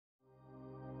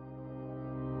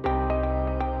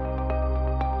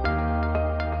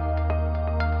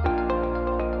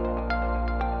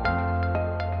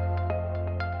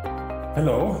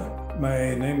Hello,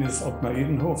 my name is Ottmar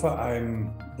Edenhofer.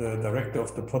 I'm the director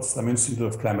of the Potsdam Institute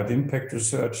of Climate Impact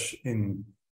Research in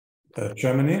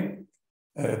Germany.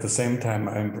 At the same time,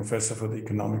 I'm professor for the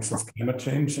economics of climate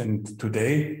change. And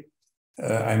today,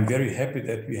 I'm very happy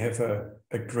that we have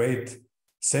a great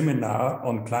seminar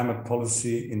on climate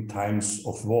policy in times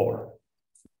of war.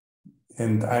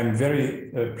 And I'm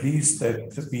very pleased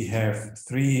that we have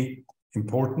three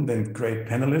important and great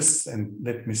panelists. And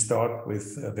let me start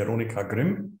with Veronika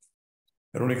Grimm.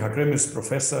 Veronika Grimm is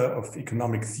professor of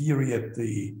economic theory at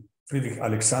the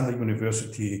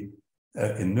Friedrich-Alexander-Universität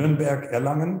in Nürnberg,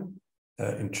 Erlangen,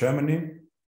 in Germany.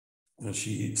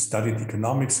 She studied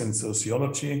economics and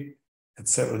sociology at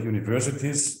several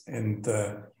universities, and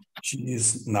she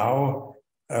is now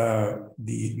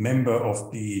the member of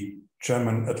the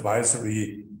German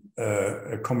advisory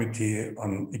committee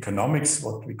on economics,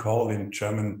 what we call in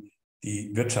German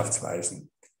the Wirtschaftsweisen.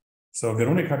 So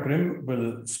Veronika Grimm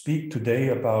will speak today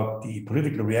about the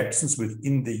political reactions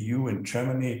within the EU and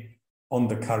Germany on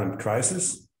the current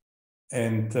crisis.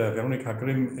 And Veronika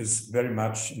Grimm is very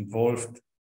much involved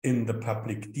in the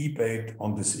public debate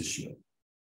on this issue.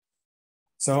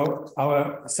 So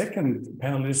our second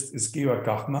panelist is Georg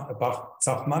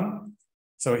Zachmann.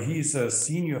 So he's a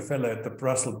senior fellow at the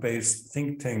Brussels-based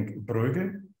think tank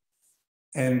Bruegel,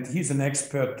 and he's an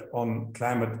expert on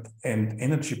climate and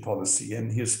energy policy,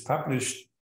 and he has published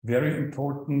very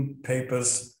important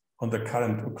papers on the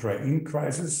current Ukraine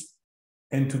crisis.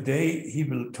 And today he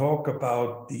will talk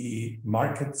about the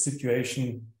market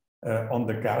situation on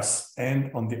the gas and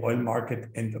on the oil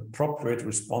market and appropriate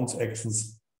response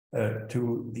actions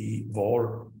to the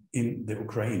war in the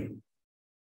Ukraine.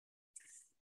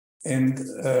 And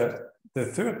the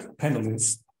third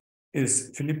panelist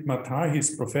is Philippe Martin.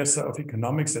 He's professor of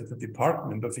economics at the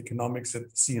Department of Economics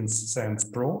at Sciences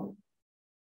Po.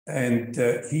 And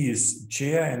he is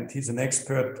chair and he's an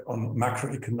expert on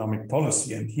macroeconomic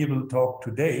policy. And he will talk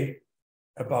today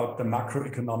about the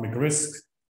macroeconomic risks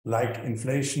like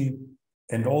inflation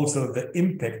and also the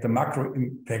impact, the macro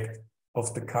impact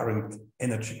of the current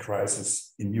energy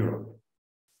crisis in Europe.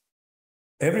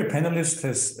 Every panelist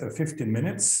has 15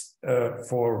 minutes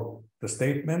for the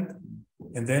statement,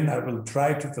 and then I will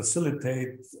try to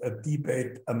facilitate a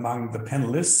debate among the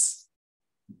panelists.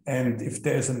 And if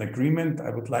there's an agreement,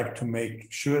 I would like to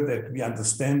make sure that we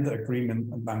understand the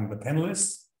agreement among the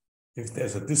panelists. If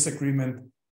there's a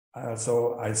disagreement,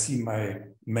 so I see my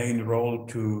main role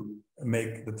to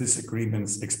make the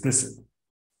disagreements explicit.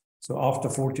 So after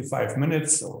 45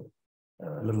 minutes or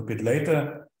a little bit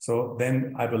later, so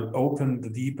then I will open the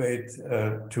debate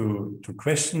to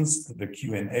questions, to the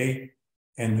Q&A,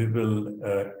 and we will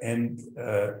end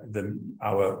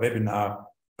our webinar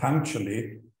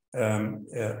punctually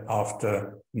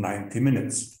after 90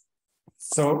 minutes.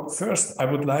 So first, I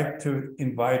would like to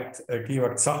invite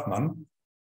Georg Zachmann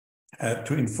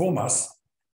to inform us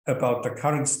about the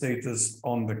current status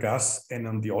on the gas and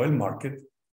on the oil market,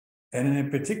 and in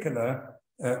particular,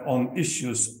 on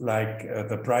issues like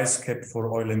the price cap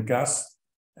for oil and gas,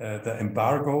 the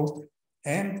embargo,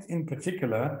 and in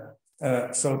particular,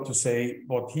 so to say,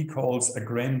 what he calls a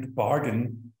grand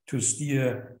bargain to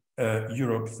steer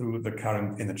Europe through the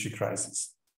current energy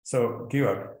crisis. So,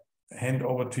 Georg, hand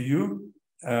over to you,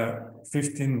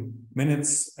 15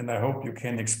 minutes, and I hope you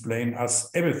can explain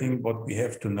us everything what we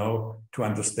have to know to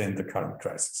understand the current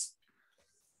crisis.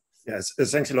 Yes,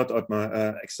 thanks a lot,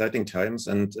 Ottmar. Exciting times,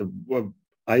 and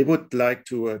I would like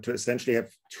to essentially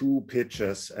have two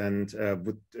pitches and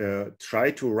would try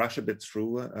to rush a bit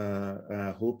through,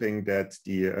 hoping that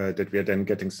that we are then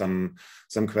getting some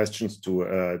questions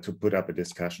to put up a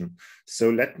discussion. So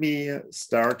let me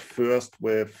start first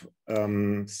with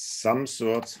some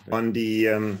sorts on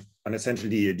the on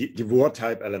essentially the war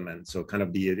type element. So kind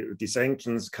of the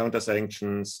sanctions, counter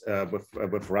sanctions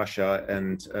with Russia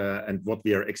and what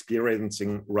we are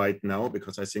experiencing right now,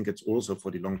 because I think it's also for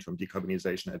the long-term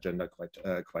decarbonization agenda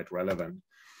quite relevant.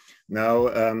 Now,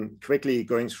 quickly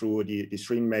going through the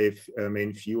three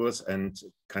main views and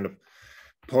kind of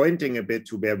pointing a bit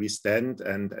to where we stand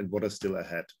and what is still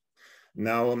ahead.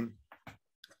 Now,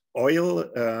 oil,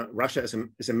 Russia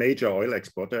is a major oil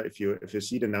exporter. If you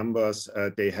see the numbers,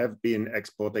 they have been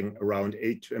exporting around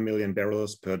 8 million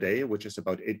barrels per day, which is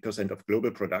about 8% of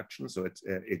global production. So it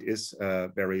is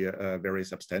very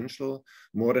substantial.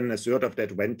 More than a third of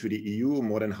that went to the EU.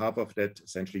 More than half of that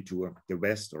essentially to the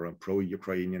West, or a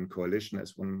pro-Ukrainian coalition,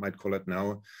 as one might call it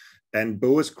now. And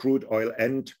both crude oil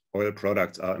and oil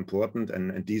products are important.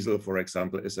 And diesel, for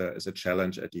example, is a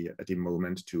challenge at the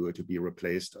moment to be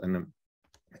replaced. And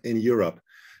in Europe.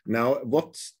 Now,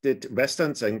 what did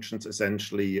Western sanctions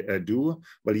essentially do?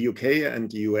 Well, the UK and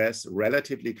the US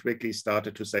relatively quickly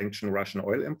started to sanction Russian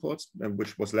oil imports,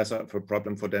 which was less of a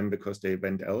problem for them because they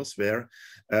went elsewhere.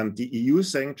 The EU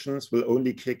sanctions will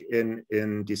only kick in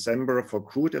December for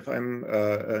crude, if I'm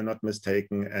not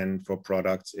mistaken, and for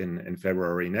products in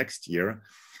February next year.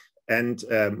 And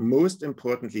most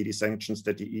importantly, the sanctions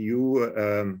that the EU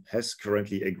has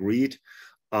currently agreed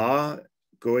are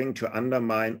going to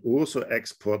undermine also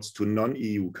exports to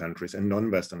non-EU countries and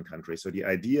non-Western countries. So the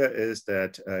idea is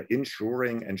that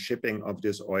insuring and shipping of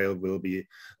this oil will be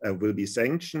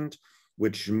sanctioned,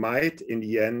 which might in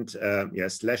the end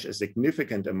slash a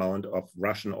significant amount of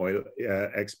Russian oil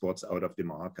exports out of the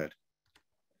market.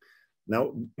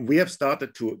 Now, we have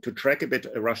started to track a bit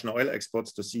Russian oil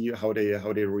exports to see how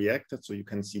they reacted. So you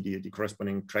can see the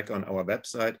corresponding track on our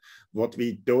website. What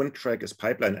we don't track is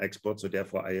pipeline exports. So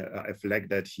therefore, I flag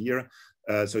that here.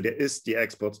 So there is the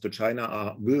exports to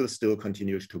China will still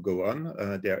continue to go on.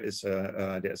 There is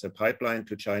a pipeline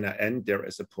to China, and there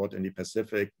is a port in the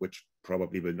Pacific, which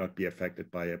probably will not be affected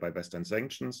by Western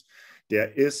sanctions.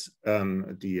 There is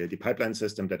the pipeline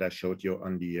system that I showed you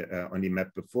on the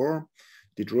map before.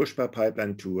 The Druzhba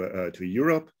pipeline to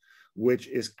Europe, which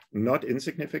is not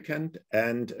insignificant.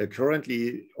 And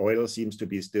currently, oil seems to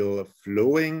be still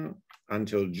flowing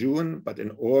until June. But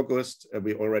in August,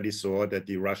 we already saw that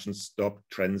the Russians stopped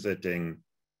transiting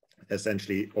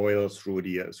essentially oil through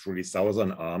the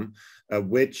southern arm,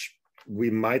 which we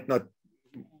might not,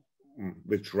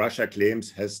 which Russia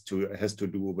claims has to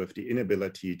do with the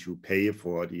inability to pay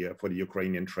for the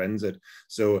Ukrainian transit.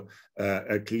 So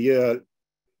a clear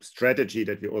strategy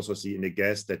that we also see in the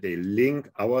gas, that they link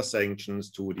our sanctions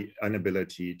to the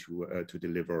inability to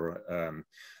deliver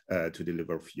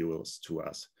fuels to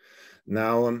us.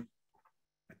 Now,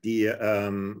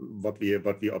 what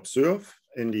we observe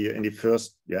in the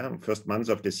first months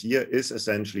of this year is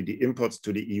essentially the imports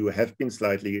to the EU have been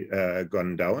slightly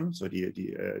gone down. So the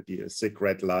thick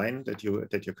red line that you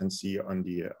can see on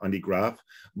the graph,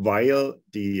 while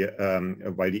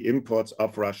the imports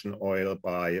of Russian oil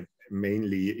by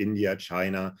mainly India,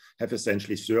 China, have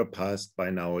essentially surpassed by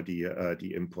now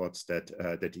the imports that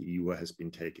the EU has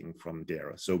been taking from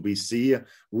there. So we see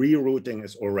rerouting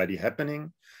is already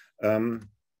happening.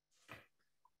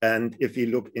 And if we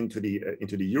look into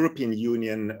the European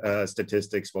Union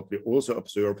statistics, what we also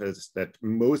observe is that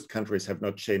most countries have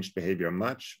not changed behavior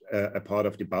much. A part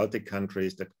of the Baltic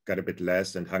countries that got a bit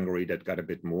less, and Hungary that got a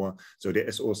bit more. So there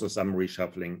is also some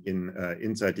reshuffling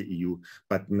inside the EU,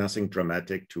 but nothing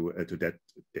dramatic to that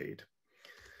date.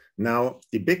 Now,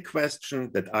 the big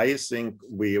question that I think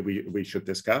we should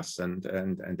discuss, and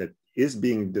that is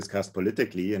being discussed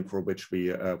politically, and for which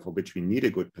we need a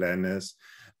good plan, is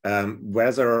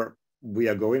whether we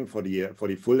are going for the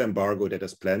full embargo that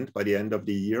is planned by the end of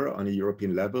the year on a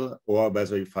European level, or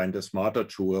whether we find a smarter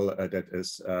tool that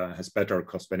has better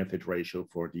cost-benefit ratio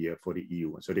for the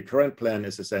EU. So the current plan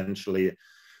is essentially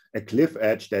a cliff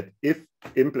edge that, if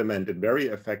implemented very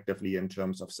effectively in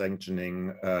terms of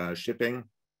sanctioning shipping,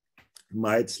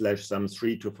 might slash some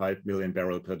 3 to 5 million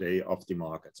barrels per day off the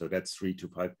market. So that's 3 to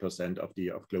 5% of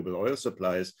global oil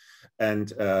supplies.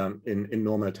 And in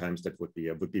normal times, that would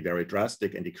be very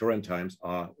drastic. And the current times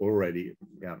are already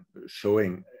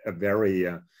showing a very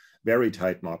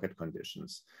tight market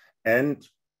conditions. And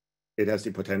it has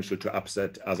the potential to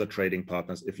upset other trading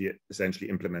partners if you essentially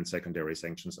implement secondary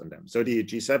sanctions on them. So the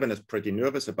G7 is pretty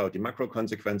nervous about the macro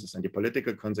consequences and the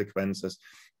political consequences.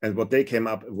 And what they came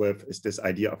up with is this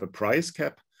idea of a price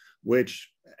cap,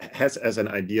 which has as an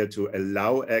idea to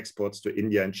allow exports to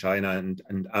India and China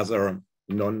and other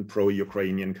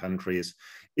non-pro-Ukrainian countries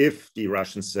if the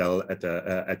Russians sell at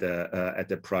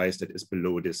a price that is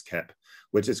below this cap,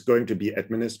 which is going to be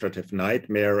administrative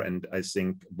nightmare. And I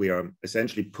think we are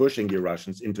essentially pushing the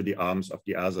Russians into the arms of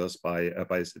the others by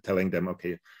telling them,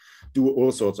 okay, do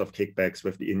all sorts of kickbacks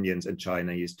with the Indians and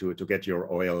Chinese to get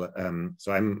your oil.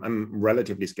 So I'm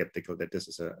relatively skeptical that this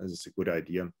is a good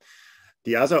idea.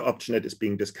 The other option that is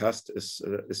being discussed is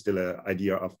still an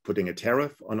idea of putting a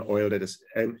tariff on oil that is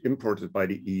imported by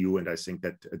the EU. And I think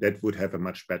that would have a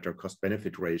much better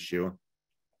cost-benefit ratio,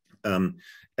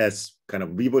 as kind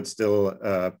of we would still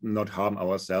not harm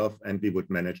ourselves, and we would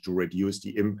manage to reduce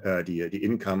the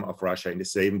income of Russia in the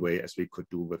same way as we could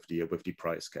do with the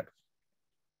price cap.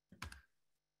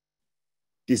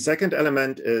 The second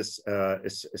element is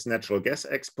natural gas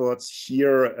exports.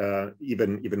 Here,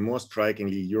 even more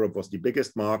strikingly, Europe was the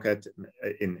biggest market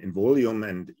in volume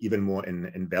and even more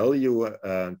in value.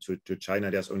 To China,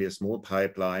 there's only a small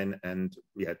pipeline, and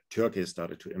Turkey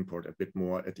started to import a bit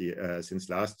more since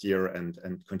last year and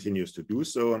continues to do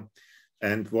so.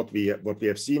 And what we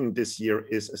have seen this year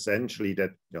is essentially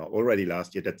that, already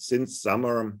last year, that since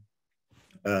summer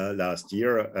last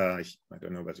year, I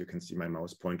don't know whether you can see my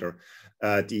mouse pointer,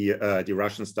 the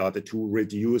Russians started to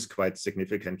reduce quite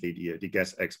significantly the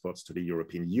gas exports to the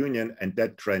European Union, and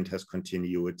that trend has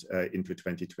continued into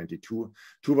 2022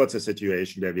 towards a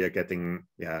situation where we are getting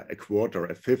a quarter,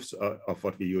 a fifth of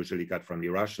what we usually got from the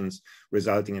Russians,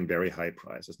 resulting in very high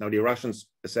prices. Now, the Russians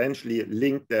essentially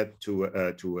linked that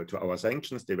to our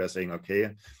sanctions. They were saying,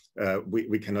 okay,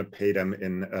 we cannot pay them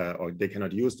in, or they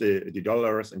cannot use the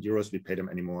dollars and euros we pay them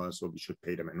anymore, so we should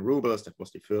pay them in rubles. That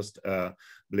was the first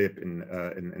blip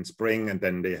in spring, and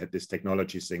then they had this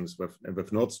technology things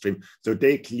with Nord Stream. So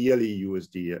they clearly use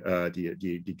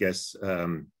the gas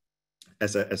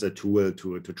as a tool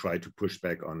to try to push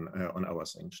back on our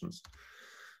sanctions.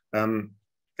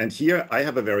 And here I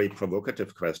have a very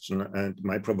provocative question, and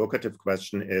my provocative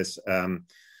question is,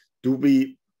 do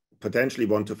we potentially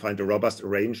want to find a robust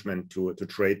arrangement to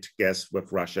trade gas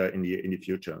with Russia in the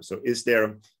future? So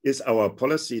is our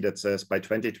policy that says by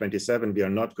 2027 we are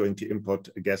not going to import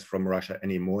gas from Russia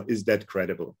anymore, is that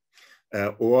credible?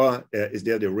 Or is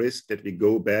there the risk that we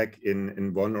go back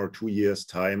in 1 or 2 years'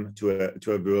 time to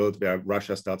a world where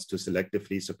Russia starts to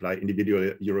selectively supply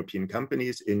individual European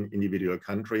companies in individual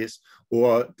countries,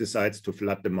 or decides to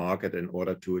flood the market in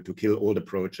order to kill all the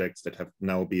projects that have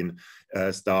now been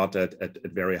started at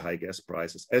very high gas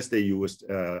prices, as they used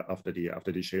after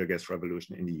the shale gas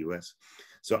revolution in the US?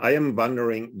 So I am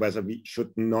wondering whether we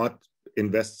should not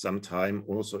invest some time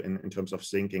also in terms of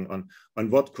thinking on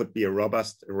what could be a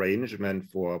robust arrangement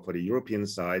for the European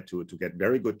side to get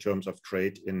very good terms of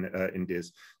trade in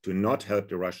this, to not help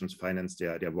the Russians finance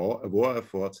their war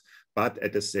efforts, but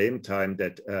at the same time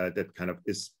that kind of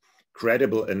is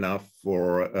credible enough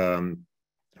for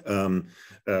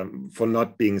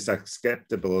not being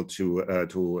susceptible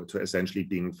to essentially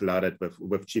being flooded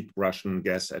with cheap Russian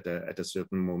gas at a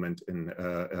certain moment in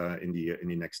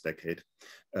the next decade.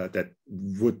 That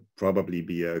would probably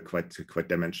be quite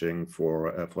damaging for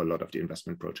a lot of the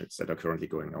investment projects that are currently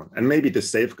going on. And maybe the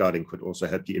safeguarding could also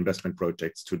help the investment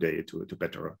projects today to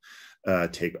better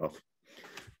take off.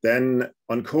 Then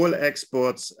on coal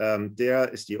exports, there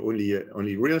is the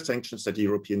only real sanctions that the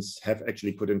Europeans have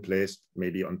actually put in place,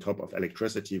 maybe on top of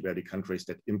electricity, where the countries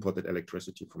that imported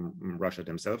electricity from Russia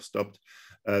themselves stopped.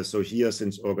 So here,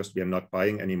 since August, we are not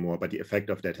buying anymore, but the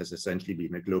effect of that has essentially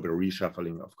been a global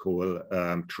reshuffling of coal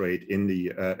trade in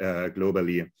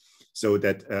globally. So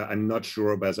that I'm not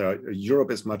sure whether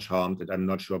Europe is much harmed, and I'm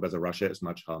not sure whether Russia is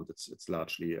much harmed. It's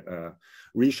largely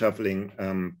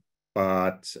reshuffling.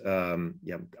 But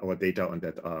our data on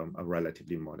that are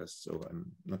relatively modest, so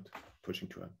I'm not pushing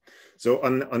too hard. So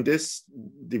on this,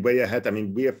 the way ahead, I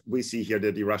mean, we see here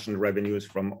that the Russian revenues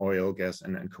from oil, gas,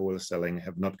 and coal selling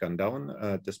have not gone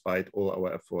down, despite all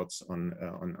our efforts on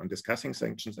discussing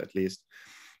sanctions, at least.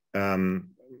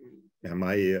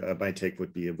 My take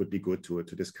would be good to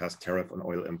discuss tariff on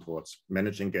oil imports,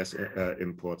 managing gas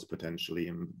imports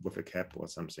potentially with a cap or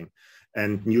something,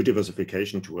 and new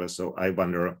diversification tools. So I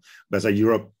wonder whether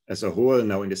Europe as a whole,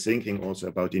 now in the thinking also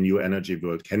about the new energy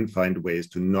world, can find ways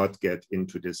to not get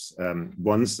into this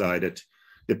one-sided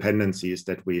dependencies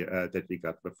that we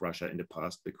got with Russia in the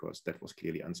past, because that was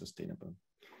clearly unsustainable.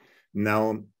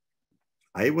 Now,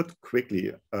 I would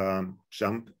quickly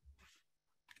jump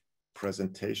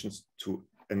presentations to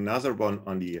another one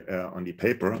on the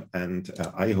paper, and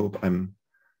I hope I'm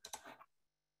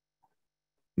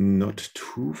not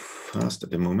too fast at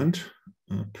the moment.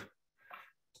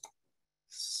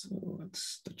 So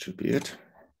that should be it.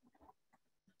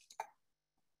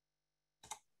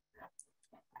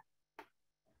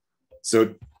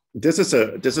 So this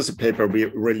is a paper we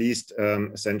released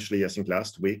essentially, I think,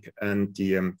 last week, and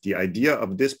the idea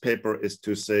of this paper is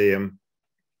to say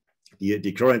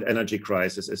the current energy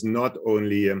crisis is not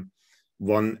only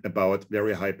one about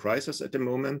very high prices at the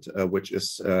moment, which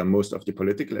is most of the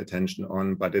political attention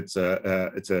on, but it's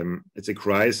a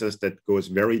crisis that goes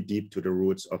very deep to the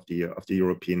roots of the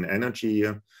European energy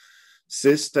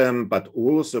system, but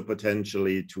also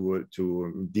potentially to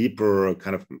deeper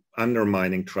kind of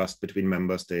undermining trust between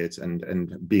member states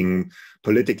and being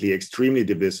politically extremely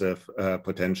divisive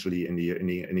potentially in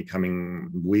the coming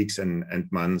weeks and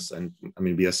months. And I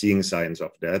mean, we are seeing signs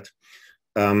of that.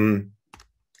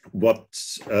 what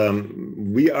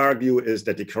we argue is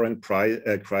that the current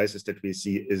crisis that we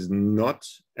see is not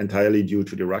entirely due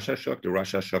to the Russia shock. The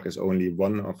Russia shock is only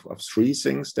one of three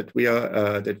things that we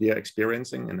are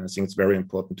experiencing, and I think it's very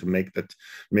important to make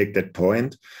that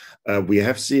point. We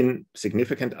have seen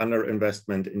significant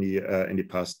underinvestment in the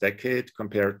past decade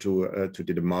compared to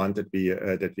the demand that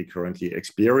we currently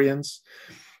experience.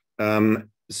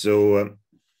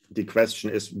 The question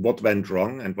is what went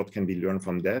wrong and what can we learn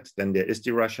from that? Then there is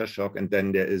the Russia shock, and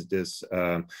then there is this,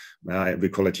 we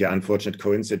call it here unfortunate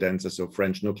coincidences, so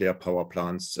French nuclear power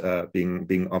plants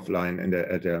being offline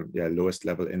at the lowest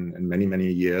level in many,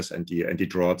 many years, and the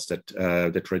droughts that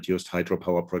reduced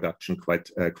hydropower production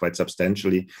quite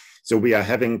substantially. So we are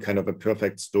having kind of a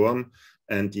perfect storm,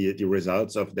 and the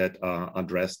results of that are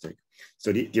drastic.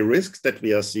 So the risks that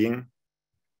we are seeing,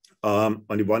 on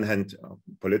the one hand,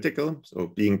 political, so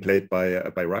being played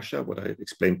by Russia, what I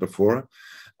explained before.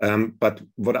 But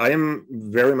what I am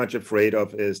very much afraid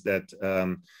of is that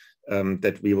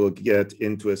that we will get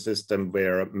into a system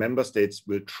where member states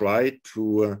will try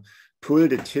to pull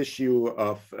the tissue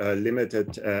of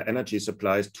limited energy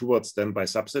supplies towards them by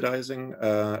subsidizing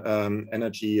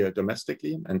energy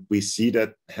domestically. And we see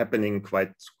that happening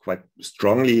quite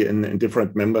strongly in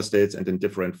different member states and in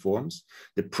different forms.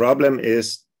 The problem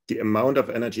is the amount of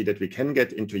energy that we can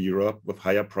get into Europe with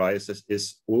higher prices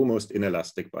is almost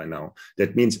inelastic by now.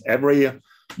 That means every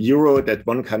euro that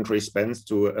one country spends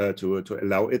to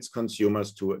allow its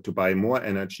consumers to buy more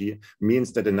energy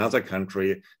means that another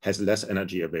country has less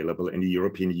energy available in the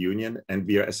European Union. And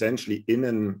we are essentially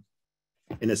in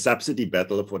a subsidy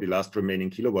battle for the last remaining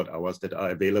kilowatt hours that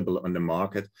are available on the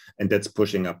market, and that's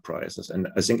pushing up prices. And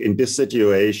I think in this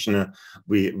situation,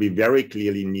 we very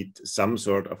clearly need some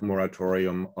sort of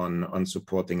moratorium on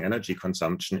supporting energy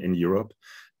consumption in Europe.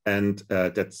 And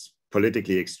that's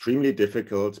politically extremely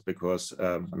difficult because,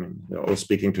 I mean, we're all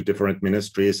speaking to different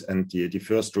ministries, and the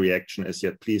first reaction is,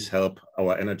 yeah, please help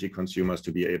our energy consumers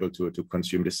to be able to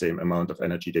consume the same amount of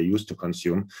energy they used to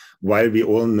consume, while we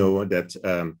all know that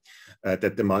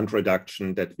that demand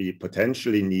reduction that we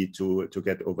potentially need to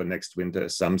get over next winter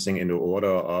is something in the order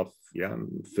of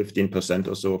 15%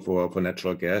 or so for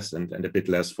natural gas and a bit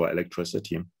less for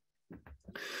electricity.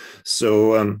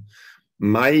 So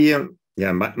my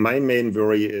main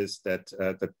worry is that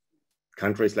that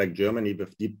countries like Germany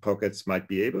with deep pockets might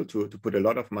be able to put a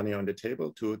lot of money on the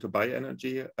table to buy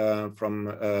energy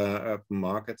from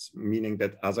markets, meaning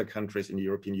that other countries in the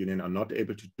European Union are not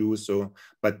able to do so,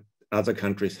 but other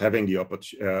countries having the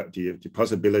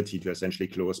possibility to essentially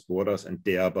close borders and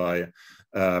thereby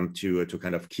to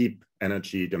kind of keep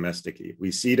energy domestically.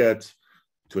 We see that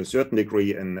to a certain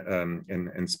degree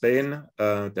in Spain,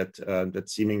 that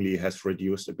seemingly has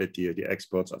reduced a bit the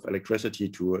exports of electricity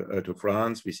to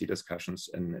France. We see discussions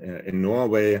in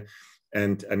Norway,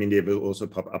 and I mean they will also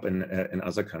pop up in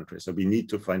other countries. So we need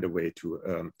to find a way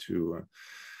to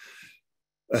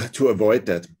avoid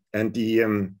that. And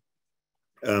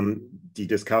the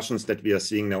discussions that we are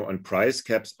seeing now on price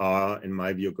caps are, in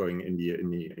my view, going in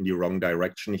the wrong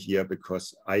direction here,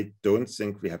 because I don't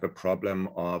think we have a problem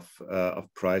of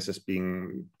prices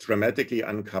being dramatically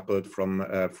uncoupled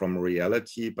from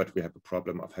reality, but we have a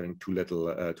problem of having too little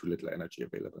energy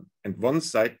available. And one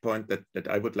side point that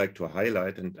I would like to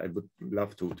highlight, and I would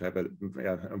love to have an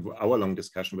hour-long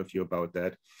discussion with you about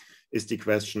that, is the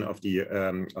question of the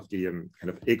kind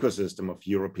of ecosystem of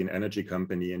European energy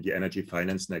company and the energy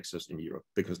finance nexus in Europe,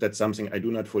 because that's something I do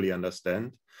not fully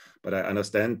understand. But I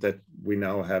understand that we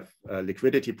now have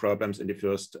liquidity problems in the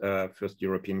first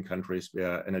European countries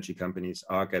where energy companies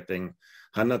are getting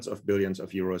hundreds of billions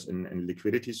of euros in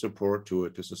liquidity support to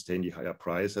sustain the higher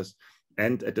prices,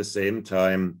 and at the same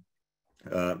time,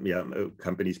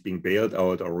 companies being bailed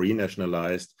out or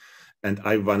renationalized. And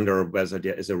I wonder whether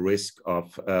there is a risk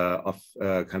of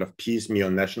kind of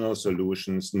piecemeal national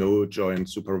solutions, no joint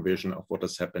supervision of what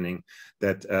is happening,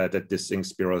 that this thing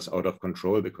spirals out of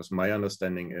control. Because my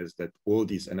understanding is that all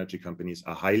these energy companies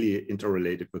are highly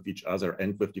interrelated with each other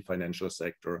and with the financial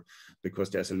sector, because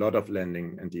there's a lot of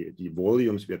lending, and the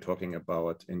volumes we are talking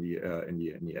about in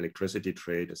the electricity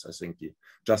trade is, I think,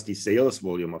 just the sales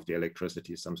volume of the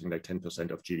electricity is something like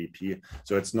 10% of GDP.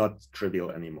 So it's not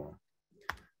trivial anymore.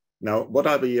 Now, what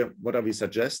are we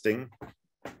suggesting?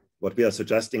 What we are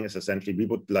suggesting is essentially we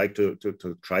would like to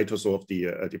try to solve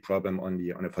the problem on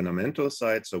a fundamental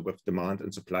side, so with demand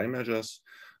and supply measures.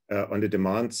 On the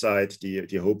demand side,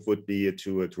 the hope would be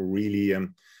to really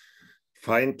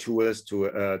find tools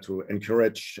to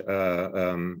encourage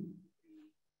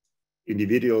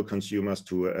individual consumers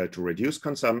to reduce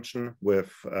consumption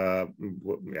with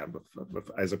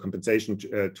either compensation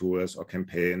tools or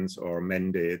campaigns or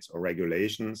mandates or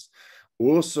regulations.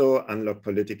 Also unlock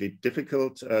politically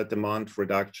difficult demand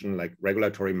reduction, like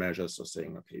regulatory measures, so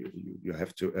saying, okay,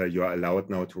 you are allowed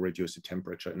now to reduce the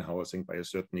temperature in housing by a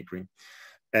certain degree.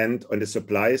 And on the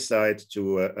supply side,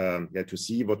 to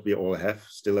see what we all have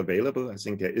still available. I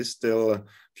think there is still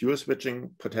fuel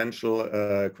switching potential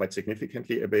quite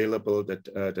significantly available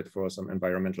that for some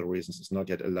environmental reasons is not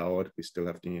yet allowed. We still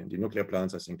have the nuclear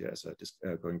plants. I think there's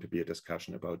going to be a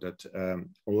discussion about that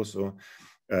also.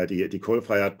 The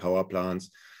coal-fired power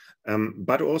plants.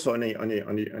 But also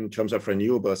in terms of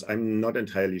renewables, I'm not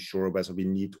entirely sure whether we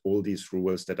need all these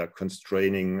rules that are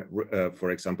constraining,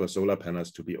 for example, solar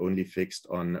panels to be only fixed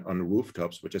on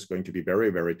rooftops, which is going to be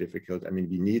very, very difficult. I mean,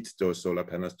 we need those solar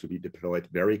panels to be deployed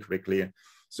very quickly.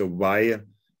 So why,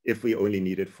 if we only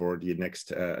need it for the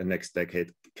next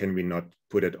decade, can we not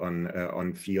put it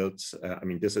on fields? I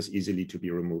mean, this is easily to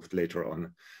be removed later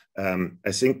on.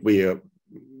 I think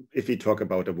if we talk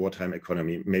about a wartime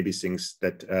economy, maybe things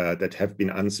that have been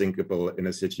unthinkable in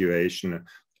a situation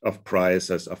of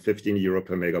prices of 15 euro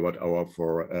per megawatt hour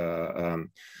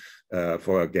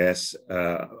for gas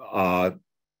are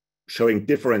showing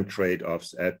different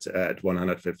trade-offs at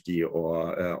 150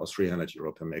 or 300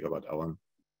 euro per megawatt hour.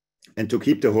 And to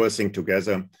keep the whole thing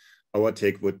together, our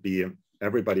take would be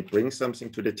everybody brings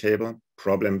something to the table.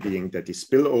 Problem being that the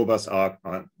spillovers are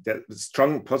the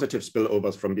strong positive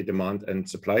spillovers from the demand and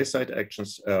supply side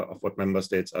actions of what member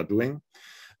states are doing.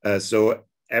 So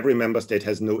every member state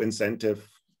has no incentive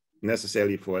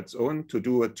necessarily for its own to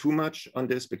do too much on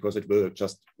this, because it will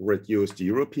just reduce the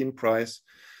European price.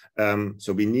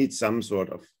 So we need some sort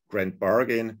of grand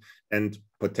bargain, and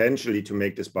potentially to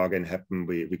make this bargain happen,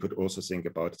 we could also think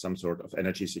about some sort of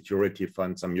energy security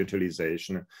fund, some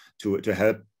utilization to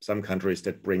help some countries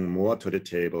that bring more to the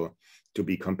table to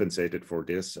be compensated for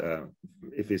this.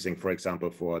 If you think, for example,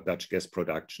 for Dutch gas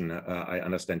production, I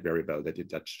understand very well that the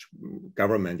Dutch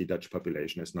government, the Dutch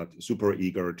population is not super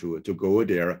eager to go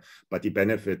there, but the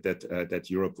benefit that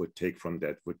Europe would take from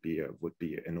that would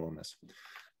be enormous.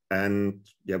 And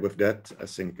yeah, with that, I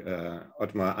think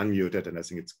Ottmar unmuted, and I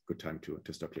think it's a good time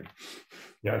to stop here.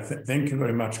 Yeah, thank you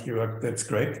very much, Georg. That's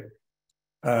great.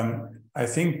 I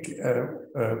think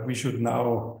we should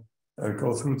now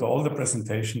go through all the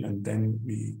presentation, and then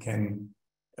we can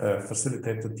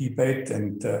facilitate the debate.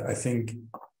 And I think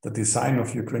the design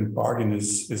of your grand bargain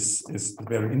is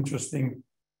very interesting.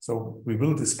 So we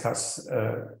will discuss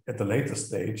at the later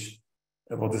stage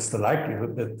what is the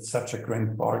likelihood that such a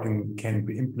grand bargain can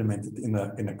be implemented in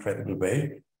a credible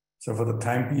way. So for the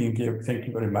time being, Georg, thank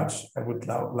you very much. I would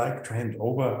now like to hand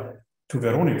over to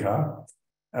Veronika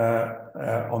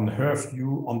on her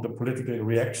view on the political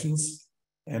reactions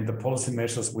and the policy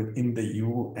measures within the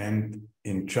EU and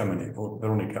in Germany.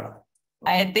 Veronika.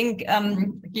 I think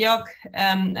Georg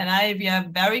and we are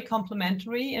very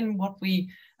complementary in what we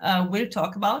will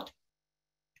talk about.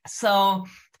 So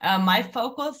my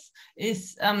focus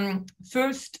is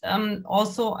first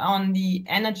also on the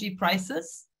energy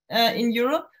prices in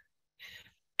Europe.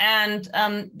 And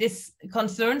this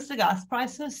concerns the gas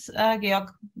prices. Georg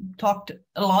talked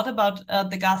a lot about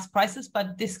the gas prices,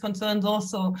 but this concerns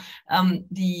also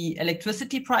the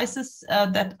electricity prices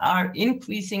that are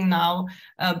increasing now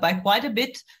by quite a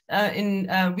bit in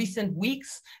recent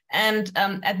weeks. And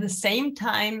at the same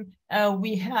time,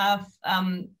 we have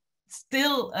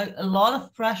still a lot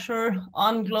of pressure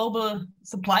on global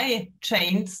supply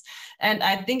chains. And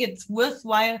I think it's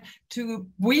worthwhile to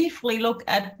briefly look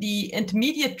at the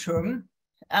intermediate term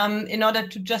in order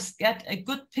to just get a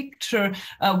good picture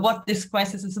what this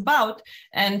crisis is about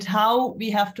and how we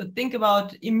have to think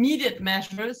about immediate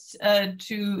measures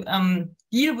to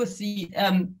deal with the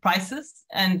prices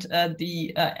and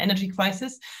the energy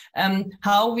crisis,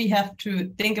 how we have to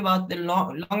think about the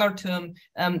longer term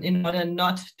in order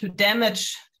not to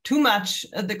damage too much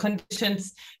the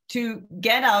conditions to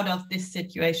get out of this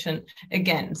situation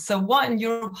again. So what in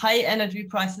Europe, high energy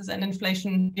prices and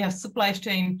inflation, we have supply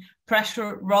chain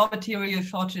pressure, raw material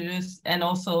shortages, and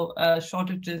also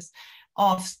shortages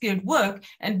of skilled work.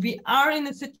 And we are in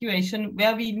a situation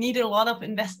where we need a lot of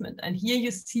investment. And here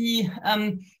you see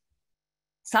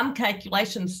some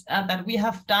calculations that we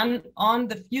have done on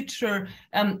the future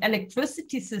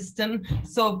electricity system.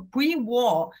 So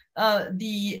pre-war,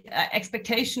 the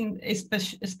expectation,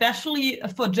 especially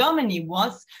for Germany,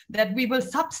 was that we will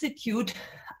substitute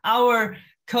our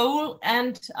coal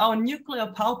and our nuclear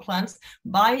power plants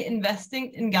by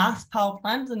investing in gas power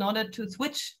plants in order to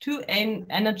switch to an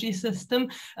energy system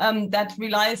that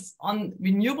relies on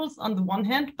renewables on the one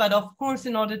hand, but of course,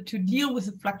 in order to deal with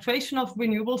the fluctuation of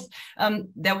renewables,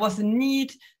 there was a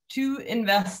need to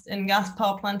invest in gas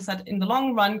power plants that in the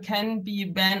long run can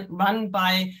be run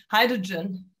by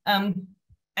hydrogen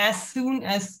as soon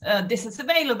as this is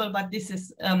available, but this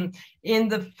is in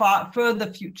the further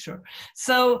future.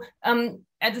 So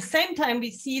at the same time, we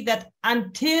see that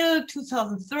until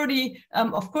 2030,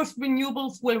 of course,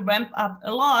 renewables will ramp up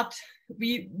a lot.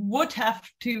 We would have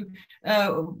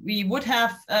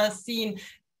seen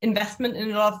investment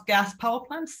in a lot of gas power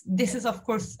plants. This is, of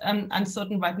course,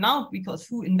 uncertain right now because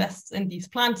who invests in these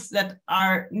plants that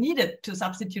are needed to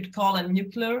substitute coal and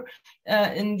nuclear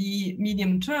in the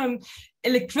medium term.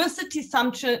 Electricity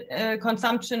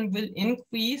consumption will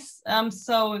increase.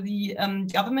 So the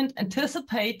government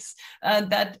anticipates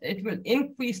that it will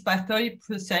increase by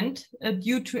 30%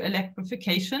 due to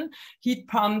electrification, heat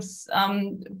pumps,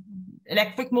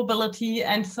 electric mobility,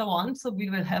 and so on. So we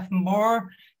will have more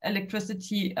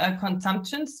electricity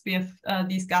consumptions. We have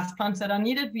these gas plants that are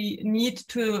needed. We need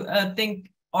to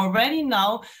think already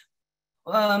now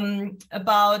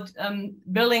about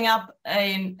building up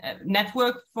a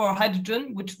network for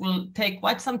hydrogen, which will take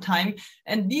quite some time.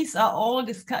 And these are all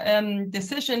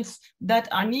decisions that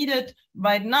are needed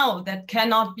right now that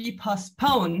cannot be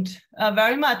postponed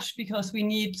very much because we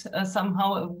need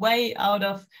somehow a way out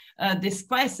of this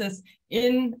crisis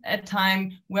in a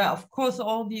time where, of course,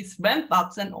 all these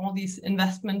ramp-ups and all these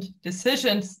investment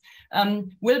decisions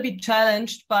will be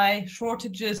challenged by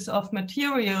shortages of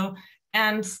material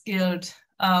and skilled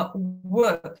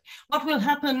work. What will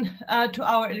happen to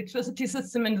our electricity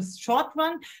system in the short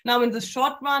run? Now, in the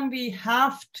short run, we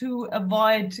have to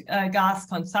avoid gas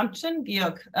consumption.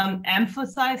 Georg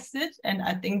emphasized it, and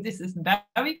I think this is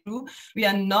very true. We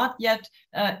are not yet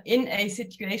in a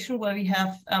situation where we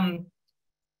have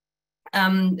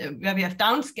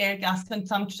downscaled gas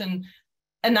consumption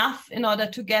enough in order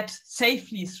to get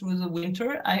safely through the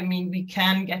winter. I mean, we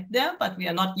can get there, but we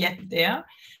are not yet there.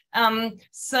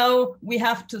 So we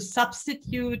have to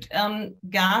substitute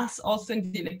gas also in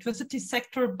the electricity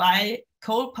sector by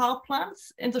coal power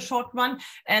plants in the short run.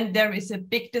 And there is a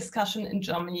big discussion in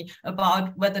Germany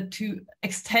about whether to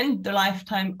extend the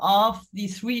lifetime of the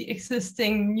 3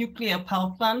 existing nuclear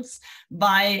power plants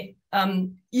by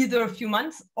either a few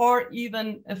months or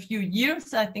even a few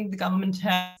years. I think the government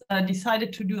has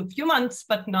decided to do a few months,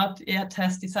 but not yet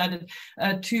has decided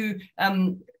to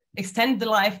extend the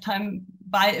lifetime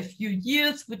by a few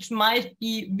years, which might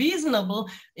be reasonable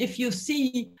if you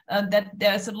see that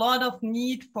there's a lot of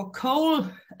need for coal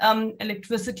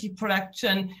electricity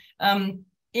production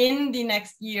in the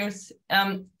next years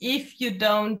if you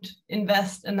don't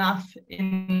invest enough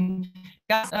in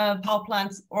gas power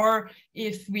plants, or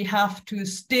if we have to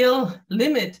still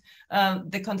limit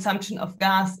the consumption of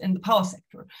gas in the power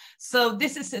sector. So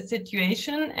this is a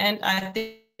situation, and I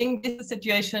think this is a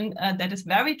situation that is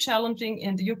very challenging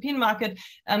in the European market,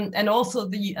 and also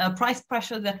the price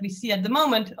pressure that we see at the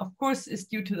moment, of course, is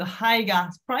due to the high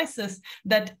gas prices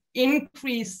that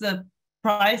increase the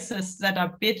prices that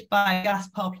are bid by gas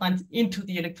power plants into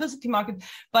the electricity market,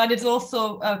 but it's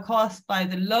also caused by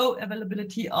the low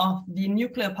availability of the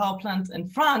nuclear power plants in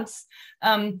France,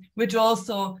 which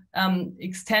also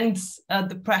extends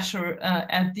the pressure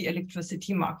at the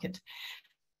electricity market.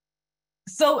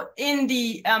 So in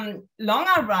the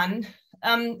longer run,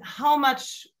 how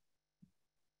much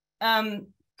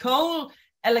coal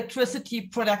electricity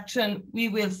production we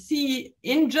will see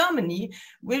in Germany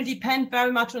will depend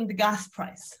very much on the gas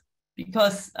price,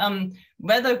 because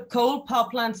whether coal power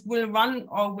plants will run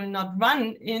or will not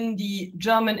run in the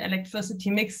German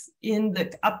electricity mix in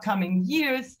the upcoming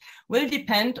years will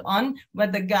depend on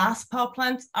whether gas power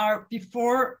plants are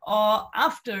before or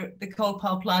after the coal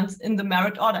power plants in the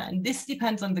merit order. And this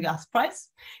depends on the gas price.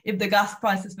 If the gas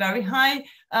price is very high,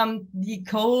 the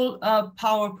coal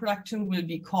power production will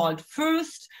be called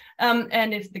first.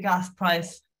 And if the gas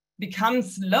price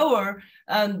becomes lower,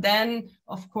 then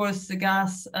of course the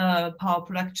gas power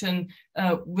production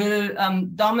will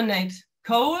dominate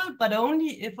coal, but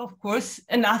only if, of course,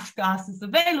 enough gas is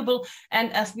available.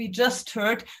 And as we just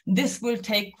heard, this will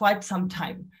take quite some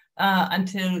time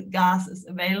until gas is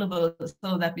available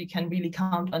so that we can really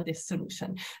count on this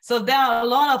solution. So there are a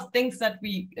lot of things that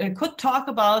we could talk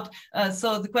about.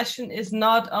 So the question is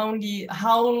not only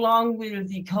how long will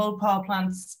the coal power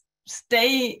plants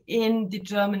stay in the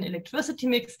German electricity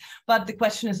mix, but the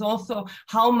question is also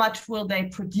how much will they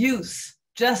produce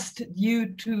just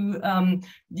due to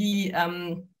the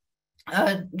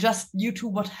just due to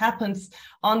what happens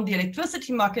on the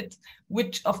electricity market,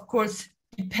 which of course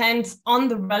depends on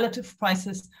the relative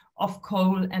prices of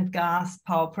coal and gas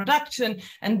power production.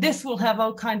 And this will have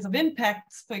all kinds of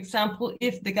impacts. For example,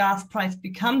 if the gas price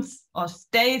becomes or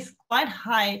stays quite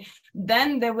high,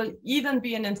 then there will even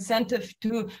be an incentive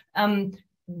to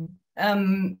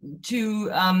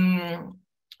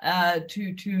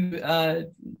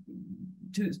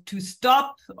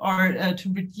stop or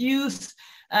to reduce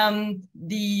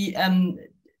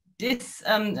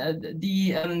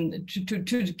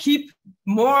to keep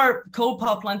more coal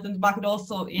power plants in the market,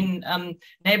 also in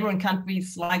neighboring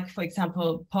countries like, for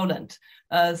example, Poland.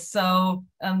 So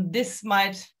this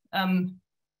might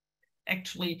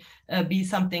actually be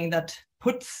something that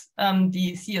puts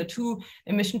the CO2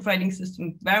 emission trading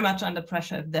system very much under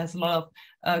pressure if there's a lot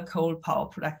of coal power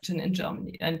production in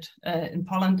Germany and in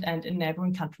Poland and in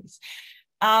neighboring countries.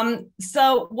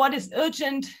 So what is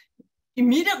urgent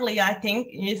immediately, I think,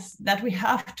 is that we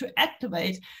have to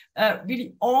activate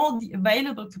really all the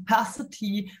available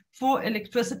capacity for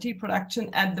electricity production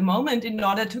at the moment in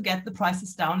order to get the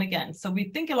prices down again. So we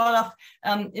think a lot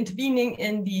of intervening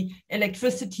in the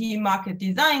electricity market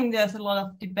design. There's a lot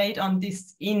of debate on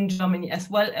this in Germany as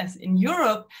well as in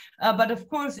Europe. But of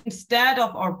course, instead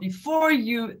of or before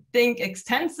you think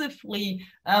extensively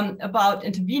about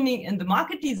intervening in the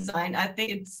market design, I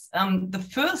think it's the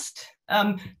first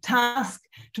task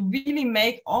to really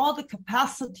make all the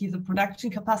capacity, the production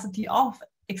capacity of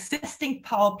existing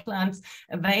power plants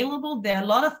available. There are a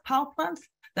lot of power plants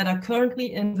that are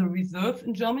currently in the reserve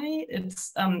in Germany.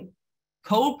 It's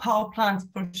coal power plants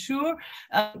for sure.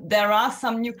 There are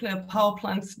some nuclear power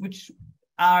plants which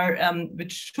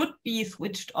should be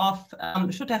switched off,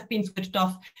 should have been switched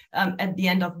off at the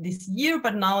end of this year,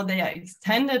 but now they are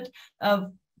extended.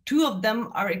 Two of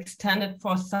them are extended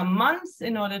for some months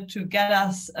in order to get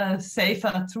us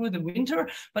safer through the winter.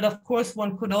 But of course,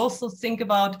 one could also think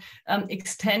about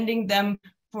extending them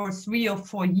for 3 or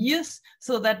 4 years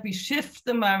so that we shift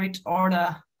the merit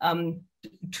order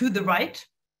to the right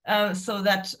so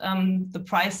that the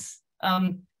price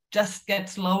just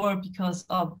gets lower because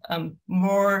of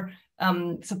more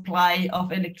supply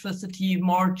of electricity,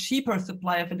 more cheaper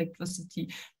supply of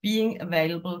electricity being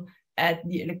available at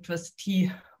the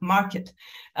electricity market.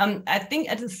 I think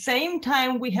at the same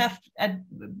time we have,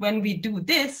 when we do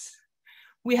this,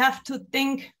 we have to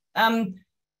think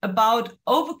about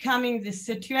overcoming this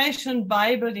situation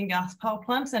by building gas power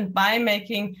plants and by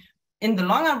making, in the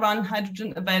longer run,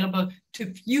 hydrogen available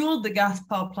to fuel the gas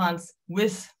power plants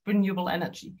with renewable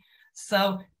energy.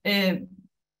 So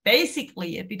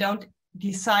basically, if we don't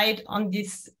decide on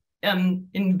this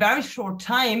in very short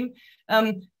time,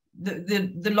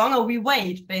 the longer we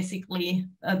wait, basically,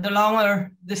 the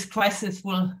longer this crisis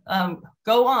will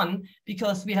go on,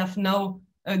 because we have no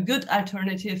good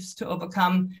alternatives to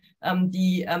overcome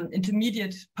the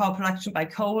intermediate power production by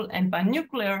coal and by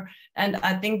nuclear. And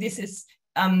I think this is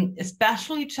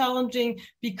especially challenging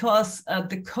because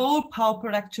the coal power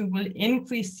production will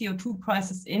increase CO2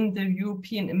 prices in the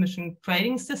European emission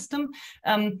trading system.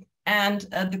 And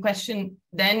the question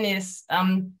then is,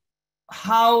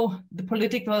 how the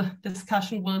political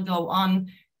discussion will go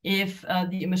on if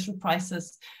the emission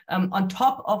prices, on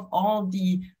top of all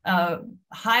the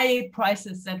high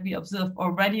prices that we observe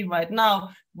already right now,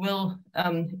 will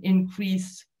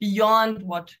increase beyond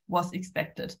what was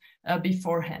expected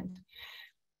beforehand.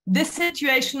 This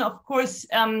situation, of course,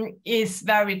 is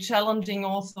very challenging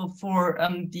also for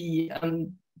the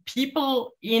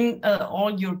people in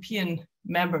all European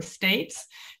member states.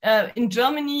 In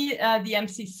Germany, the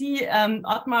MCC,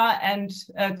 Ottmar and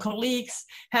colleagues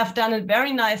have done a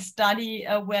very nice study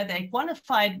where they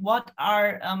quantified what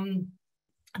are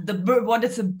what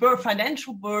is the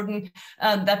financial burden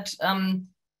that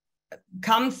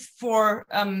comes for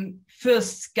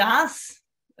first gas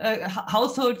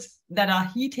households that are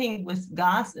heating with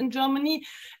gas in Germany,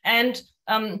 and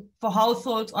for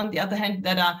households, on the other hand,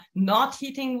 that are not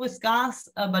heating with gas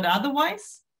but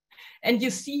otherwise. And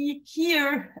you see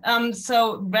here,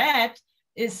 so red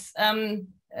is,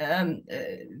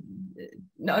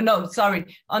 sorry.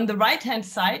 On the right-hand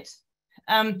side,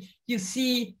 you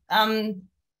see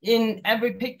in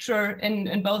every picture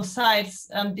in both sides,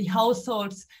 the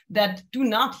households that do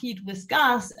not heat with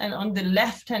gas. And on the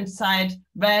left-hand side,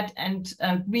 red and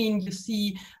green, you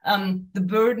see the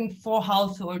burden for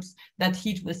households that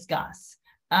heat with gas.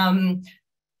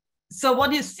 So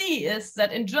what you see is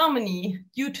that in Germany,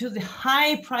 due to the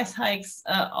high price hikes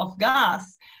of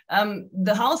gas,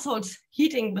 the households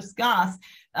heating with gas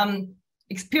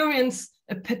experience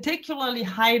a particularly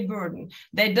high burden.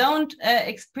 They don't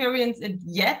experience it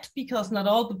yet because not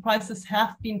all the prices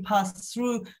have been passed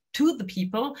through to the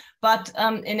people, but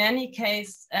in any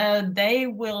case, they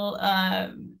will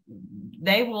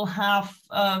have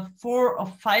 4 or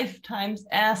 5 times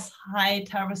as high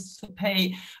tariffs to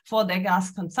pay for their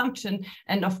gas consumption.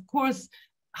 And of course,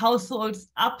 households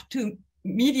up to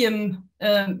medium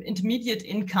intermediate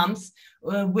incomes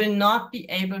will not be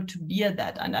able to bear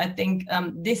that. And I think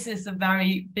this is a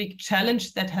very big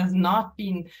challenge that has not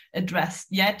been addressed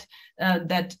yet,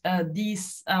 that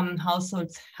these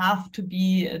households have to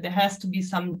be, there has to be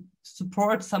some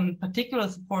support, some particular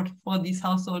support for these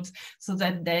households so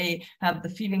that they have the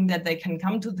feeling that they can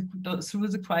come to through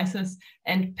the crisis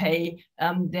and pay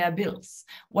their bills.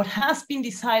 What has been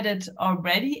decided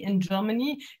already in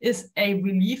Germany is a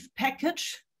relief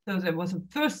package. So there was a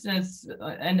first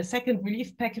and a second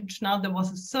relief package. Now there was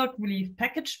a third relief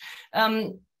package.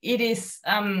 It is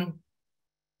an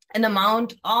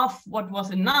amount of what was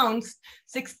announced,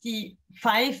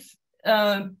 65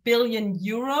 billion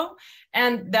euro,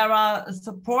 and there are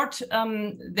support.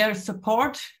 There's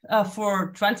support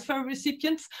for transfer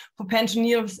recipients, for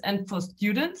pensioners, and for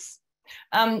students.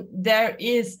 There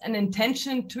is an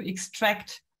intention to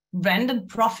extract random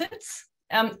profits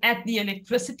at the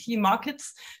electricity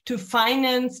markets to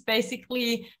finance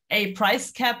basically a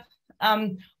price cap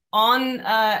on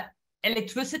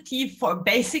electricity for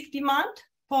basic demand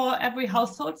for every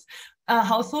household,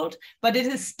 but it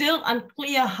is still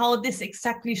unclear how this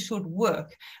exactly should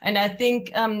work. And I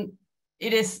think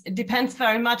it depends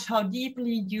very much how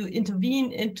deeply you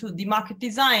intervene into the market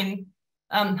design,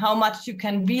 how much you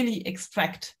can really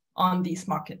extract on these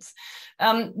markets.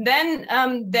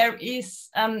 Then there is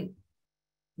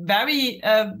very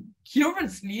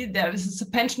curiously, there is a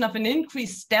suspension of an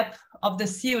increased step of the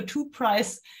CO2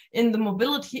 price in the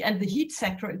mobility and the heat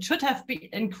sector. It should have been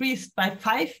increased by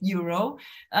 €5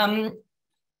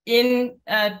 in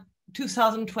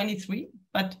 2023,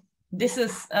 but this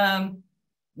is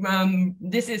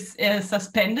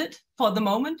suspended for the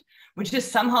moment, which is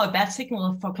somehow a bad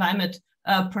signal for climate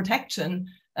protection.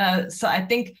 So I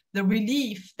think the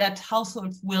relief that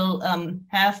households will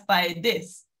have by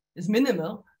this is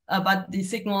minimal, but the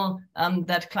signal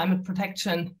that climate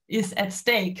protection is at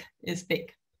stake is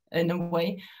big in a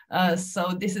way.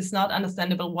 So this is not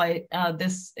understandable why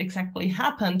this exactly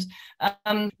happened.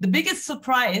 The biggest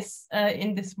surprise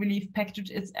in this relief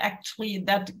package is actually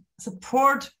that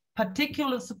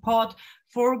particular support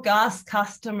for gas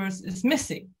customers is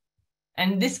missing.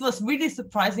 And this was really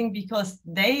surprising because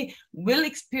they will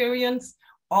experience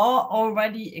or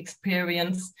already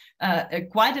experience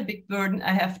quite a big burden.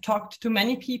 I have talked to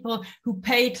many people who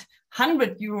paid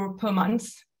 €100 per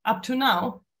month up to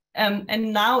now,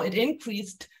 and now it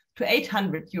increased to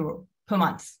 €800 per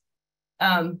month.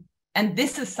 And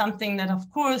this is something that, of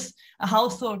course, a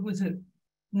household with a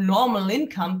normal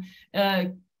income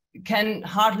can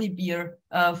hardly bear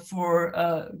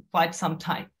for quite some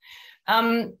time.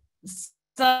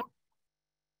 So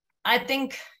I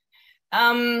think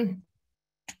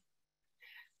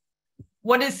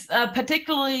what is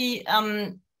particularly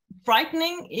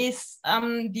frightening is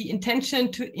the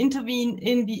intention to intervene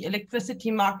in the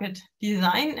electricity market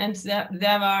design, and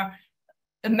there are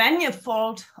a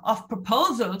manifold of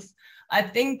proposals. I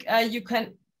think you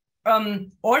can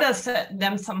order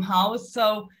them somehow.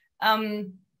 So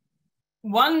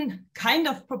one kind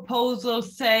of proposal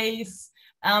says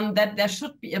that there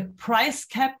should be a price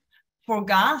cap for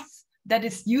gas that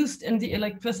is used in the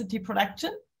electricity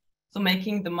production, so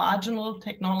making the marginal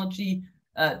technology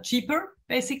cheaper,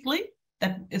 basically.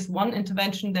 That is one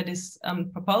intervention that is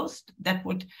proposed. That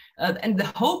would, and the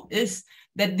hope is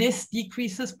that this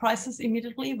decreases prices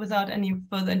immediately without any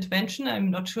further intervention.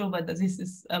 I'm not sure whether this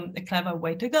is a clever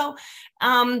way to go.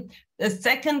 The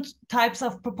second types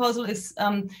of proposal is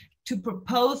to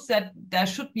propose that there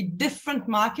should be different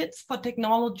markets for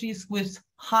technologies with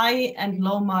high and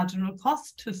low marginal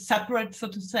cost, to separate, so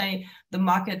to say, the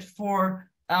market for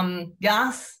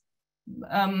gas,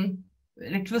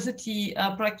 electricity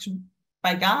production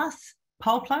by gas,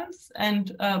 power plants,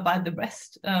 and by the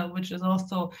rest, which is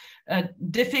also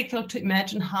difficult to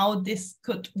imagine how this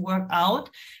could work out.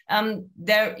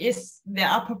 There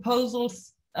are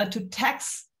proposals to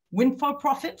tax windfall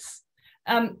profits,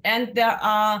 and there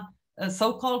are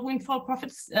so-called windfall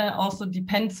profits. Also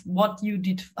depends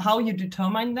how you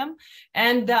determine them,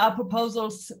 and there are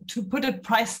proposals to put a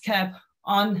price cap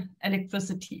on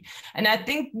electricity. And I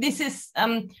think this is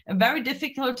a very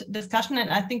difficult discussion,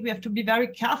 and I think we have to be very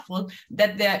careful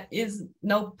that there is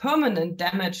no permanent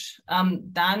damage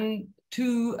done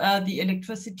to the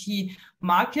electricity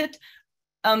market.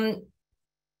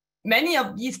 many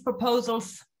of these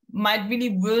proposals might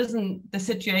really worsen the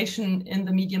situation in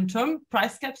the medium term.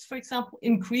 Price caps, for example,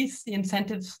 increase the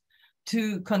incentives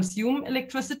to consume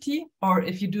electricity, or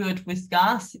if you do it with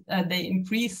gas, they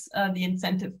increase the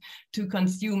incentive to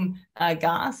consume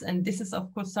gas. And this is,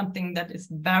 of course, something that is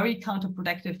very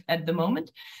counterproductive at the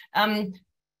moment.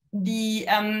 The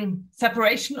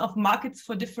separation of markets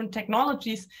for different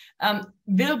technologies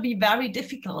will be very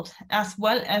difficult, as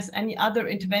well as any other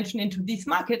intervention into these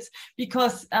markets,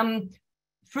 because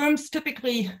firms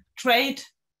typically trade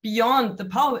beyond the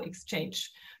power exchange.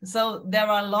 So there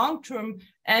are long-term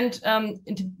and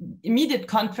immediate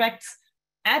contracts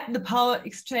at the power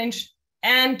exchange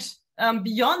and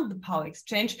beyond the power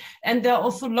exchange. And there are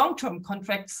also long-term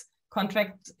contracts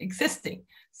existing.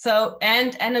 So,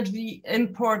 and energy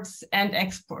imports and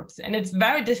exports. And it's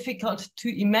very difficult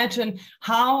to imagine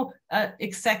how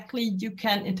exactly you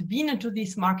can intervene into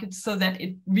these markets so that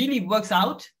it really works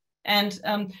out and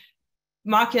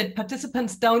market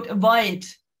participants don't avoid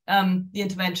the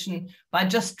intervention by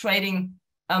just trading,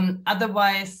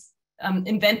 otherwise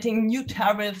inventing new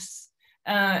tariffs.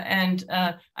 And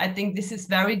I think this is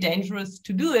very dangerous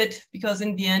to do it, because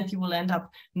in the end you will end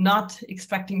up not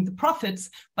extracting the profits,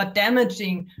 but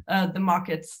damaging the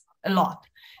markets a lot.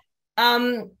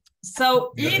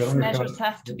 So if measures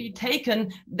have to be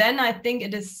taken, then I think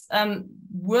it is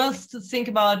worth to think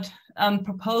about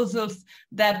proposals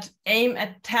that aim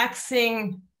at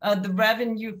taxing the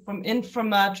revenue from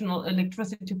inframarginal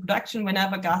electricity production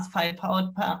whenever gas-fired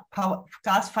power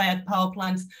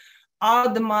plants are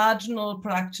the marginal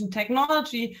production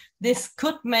technology. This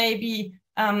could maybe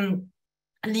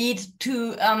lead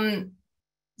to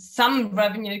some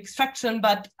revenue extraction,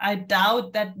 but I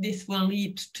doubt that this will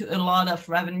lead to a lot of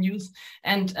revenues.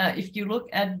 And if you look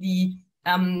at the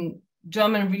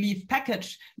German relief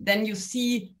package, then you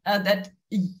see that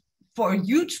for a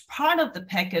huge part of the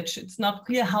package, it's not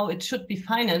clear how it should be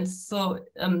financed. So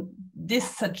this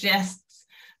suggests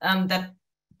that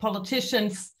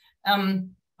politicians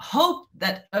hope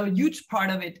that a huge part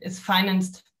of it is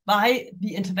financed by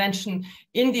the intervention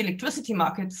in the electricity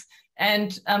markets.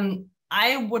 And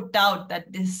I would doubt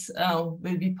that this will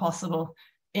be possible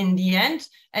in the end,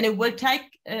 and it will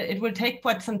take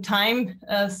quite some time.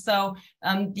 So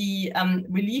the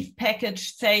relief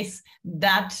package says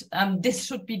that this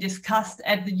should be discussed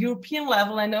at the European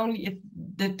level, and only if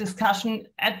the discussion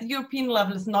at the European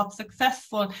level is not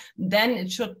successful, then it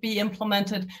should be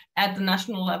implemented at the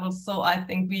national level. So I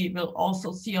think we will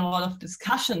also see a lot of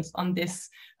discussions on this,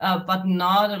 but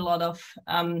not a lot of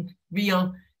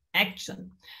real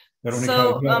action. Veronika,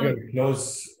 so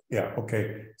close. Yeah.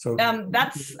 Okay. So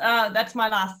that's my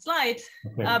last slide.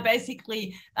 Okay.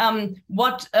 Basically,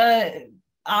 what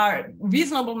are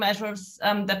reasonable measures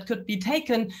that could be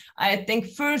taken? I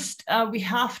think first we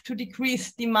have to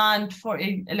decrease demand for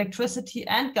electricity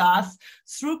and gas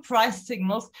through price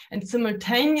signals, and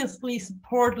simultaneously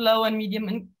support low and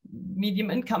medium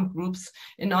income groups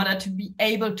in order to be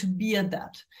able to bear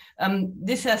that.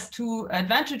 This has two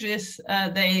advantages.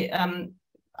 They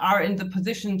are in the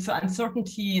position so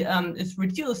uncertainty is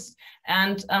reduced,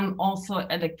 and also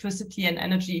electricity and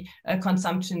energy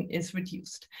consumption is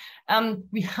reduced.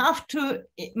 We have to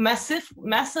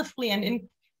massively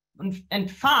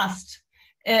and fast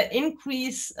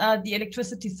increase the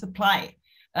electricity supply.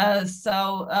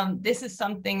 So this is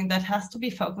something that has to be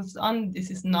focused on.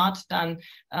 This is not done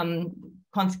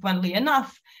consequently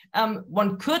enough.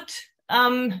 One could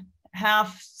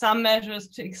have some measures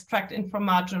to extract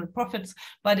inframarginal profits,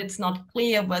 but it's not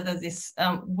clear whether this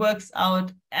works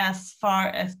out as far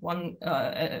as one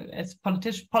as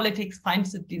politics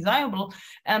finds it desirable.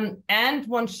 And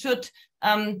one should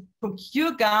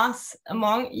procure gas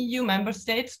among EU member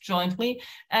states jointly,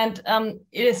 and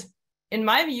it is, in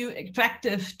my view,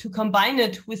 attractive to combine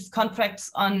it with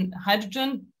contracts on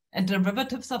hydrogen and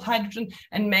derivatives of hydrogen,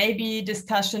 and maybe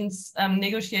discussions,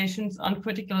 negotiations on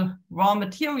critical raw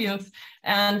materials.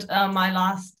 And my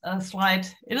last slide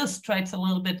illustrates a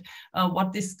little bit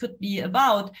what this could be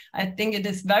about. I think it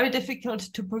is very difficult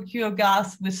to procure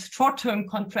gas with short-term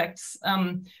contracts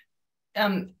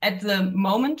at the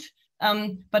moment.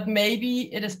 But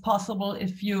maybe it is possible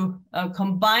if you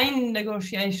combine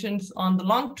negotiations on the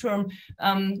long term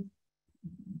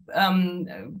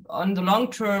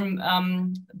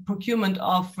procurement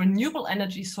of renewable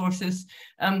energy sources,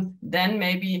 then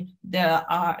maybe there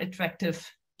are attractive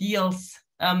deals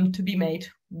to be made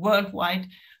worldwide,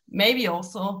 maybe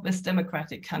also with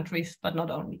democratic countries, but not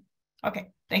only. Okay,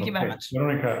 thank you very much.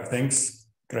 Veronika, thanks.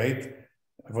 Great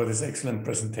for this excellent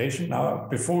presentation. Now,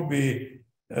 before we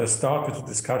start with the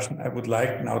discussion, I would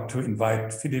like now to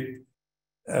invite Philippe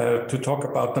to talk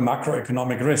about the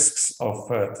macroeconomic risks of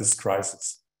this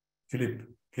crisis. Philippe,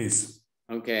 please.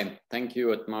 Okay, thank you,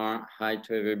 Ottmar. Hi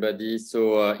to everybody.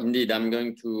 So indeed, I'm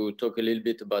going to talk a little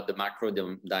bit about the macro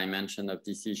dimension of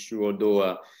this issue,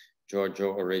 although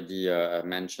Giorgio already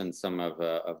mentioned some of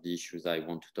the issues I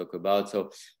want to talk about.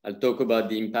 So I'll talk about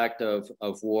the impact of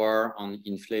war on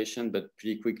inflation, but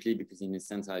pretty quickly, because in a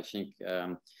sense, I think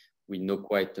we know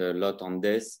quite a lot on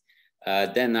this.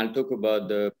 Then I'll talk about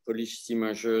the policy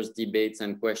measures, debates,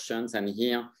 and questions. And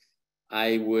here,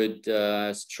 I would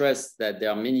stress that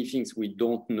there are many things we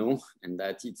don't know, and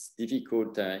that it's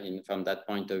difficult from that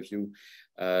point of view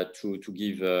to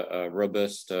give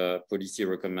robust policy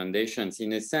recommendations.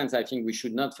 In a sense, I think we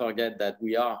should not forget that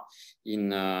we are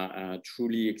in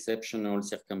truly exceptional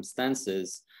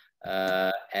circumstances,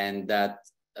 and that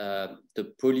the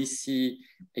policy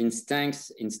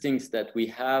instincts that we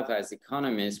have as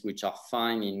economists, which are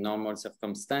fine in normal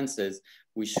circumstances,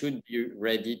 we should be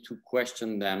ready to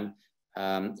question them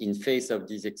in face of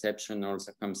these exceptional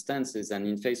circumstances, and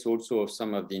in face also of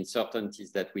some of the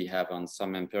uncertainties that we have on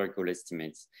some empirical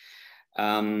estimates.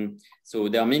 So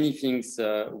there are many things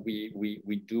we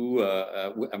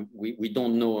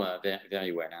don't know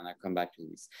very well, and I'll come back to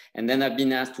this. And then I've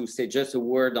been asked to say just a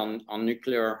word on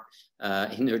nuclear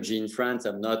energy in France.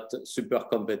 I'm not super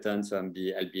competent, so I'll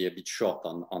be a bit short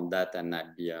on that, and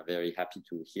I'll be very happy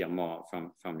to hear more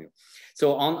from you.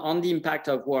 So on the impact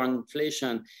of war on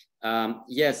inflation,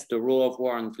 yes, the role of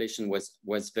war on inflation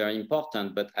was very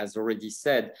important, but as already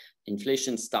said,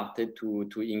 inflation started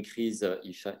to increase.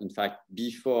 In fact,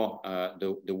 before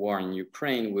the war in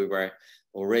Ukraine, we were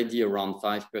already around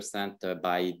 5%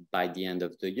 by the end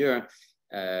of the year.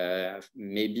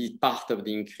 Maybe part of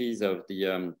the increase of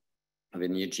the of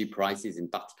energy prices, in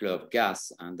particular of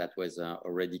gas, and that was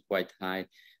already quite high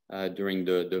during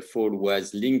the fall,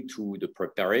 was linked to the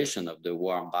preparation of the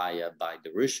war by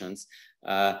the Russians.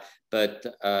 But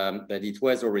it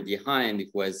was already high, and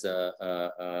it was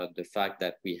the fact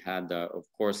that we had, of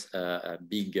course, a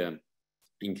big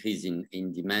increase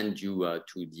in demand due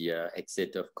to the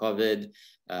exit of COVID,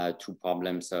 to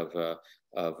problems of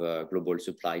global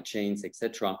supply chains,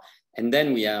 etc. And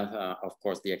then we have, of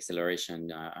course, the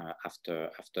acceleration after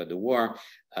the war.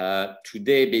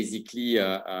 Today, basically,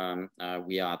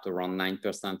 we are at around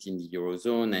 9% in the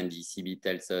Eurozone, and the ECB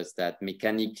tells us that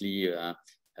mechanically,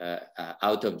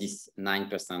 out of this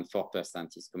 9%,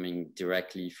 4% is coming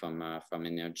directly from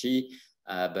energy.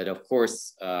 But of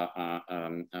course,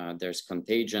 there's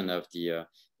contagion of the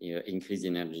increase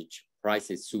in energy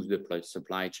prices through the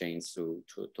supply chains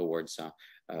towards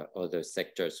other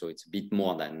sectors. So it's a bit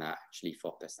more than actually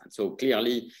 4%. So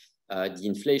clearly, the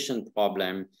inflation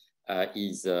problem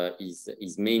is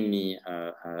mainly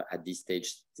at this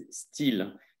stage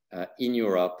still in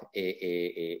Europe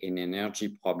an energy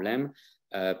problem.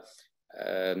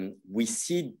 We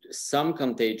see some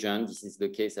contagion. This is the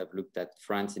case. I've looked at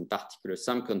France in particular,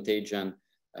 some contagion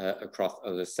across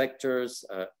other sectors,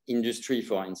 industry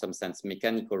for, in some sense,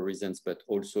 mechanical reasons, but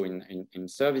also in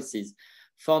services.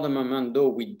 For the moment, though,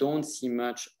 we don't see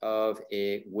much of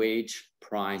a wage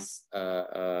price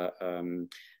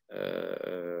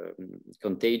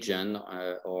contagion,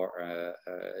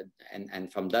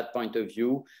 and from that point of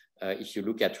view, if you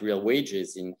look at real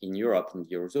wages in Europe, in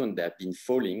the Eurozone, they have been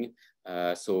falling.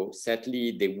 So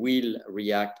sadly, they will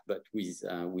react, but with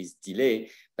delay.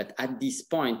 But at this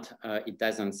point, it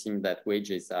doesn't seem that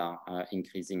wages are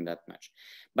increasing that much.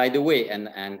 By the way, and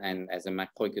as a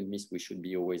macroeconomist, we should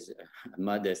be always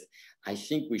modest. I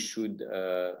think we should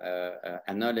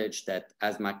acknowledge that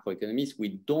as macroeconomists,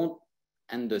 we don't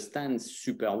understand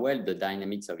super well the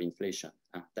dynamics of inflation.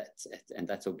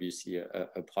 That's obviously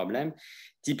a problem.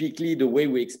 Typically, the way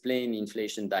we explain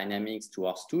inflation dynamics to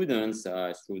our students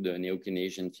through the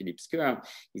Neo-Keynesian Phillips curve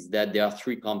is that there are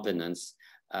three components,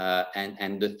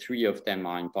 and the three of them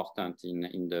are important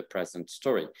in the present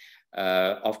story.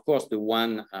 Of course, the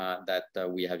one that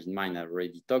we have in mind, I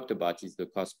already talked about, is the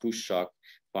cost push shock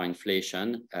for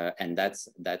inflation, and that's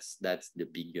the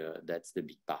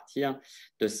big part here.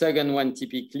 The second one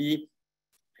typically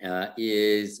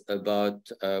is about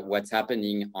what's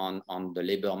happening on the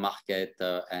labor market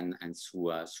and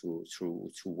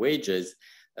through wages,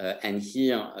 and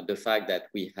here the fact that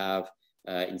we have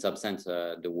in some sense,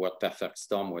 the word perfect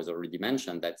storm was already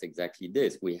mentioned. That's exactly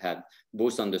this. We had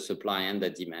both on the supply and the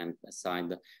demand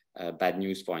side bad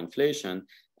news for inflation.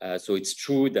 So it's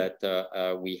true that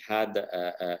we had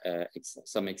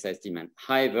some excess demand.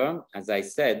 However, as I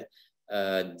said,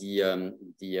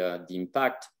 the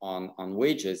impact on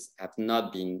wages have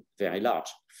not been very large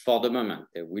for the moment.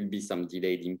 There will be some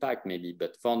delayed impact maybe,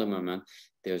 but for the moment,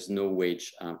 there's no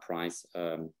wage price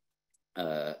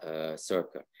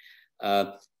circle.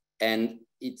 And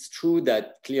it's true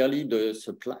that clearly the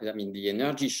supply, I mean, the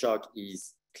energy shock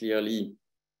is clearly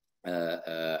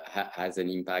has an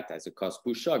impact as a cost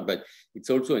push shock, but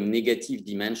it's also a negative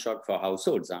demand shock for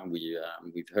households.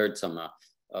 We've heard some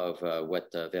of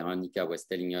what Veronika was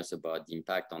telling us about the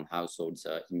impact on households'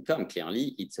 income.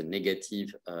 Clearly, it's a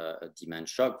negative demand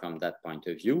shock from that point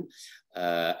of view.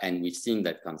 And we've seen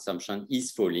that consumption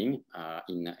is falling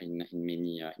in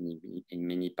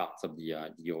many parts of the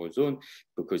Eurozone,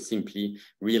 because simply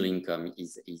real income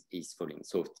is falling.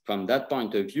 So from that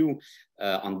point of view,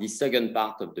 on the second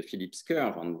part of the Phillips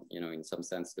curve, on, in some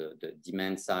sense, the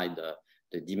demand side,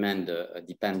 the demand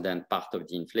dependent part of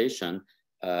the inflation,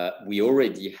 we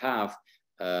already have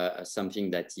something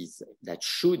that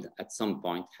should at some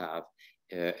point have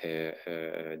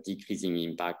a decreasing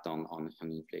impact on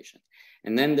inflation.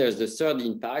 And then there's the third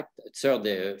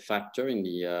factor in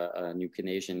the New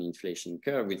Keynesian inflation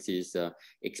curve, which is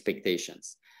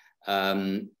expectations.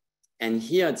 And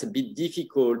here it's a bit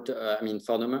difficult. I mean,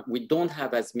 for the moment, we don't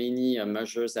have as many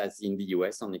measures as in the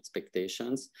US on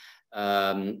expectations.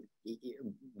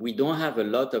 We don't have a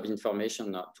lot of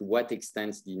information to what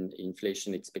extent the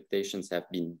inflation expectations have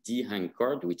been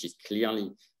de-anchored, which is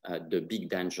clearly the big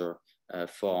danger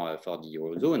for the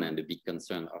Eurozone and the big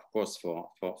concern, of course,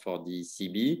 for the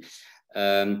ECB.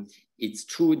 It's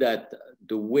true that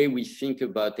the way we think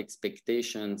about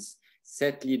expectations,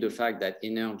 certainly the fact that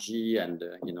energy and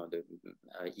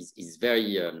is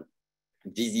very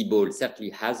visible,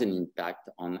 certainly has an impact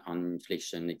on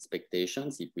inflation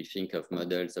expectations. If we think of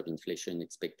models of inflation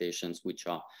expectations which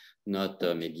are not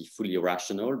maybe fully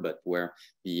rational, but where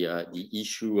the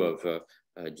issue of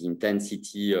the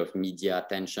intensity of media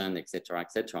attention, etc.,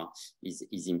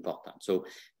 is important. So,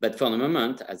 but for the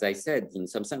moment, as I said, in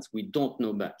some sense, we don't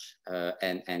know much,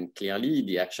 and clearly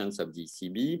the actions of the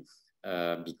ECB,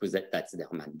 because that's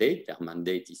their mandate. Their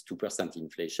mandate is 2%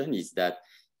 inflation. Is that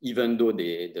even though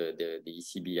the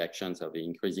ECB actions of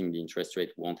increasing the interest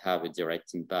rate won't have a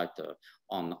direct impact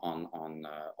on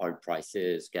oil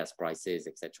prices, gas prices,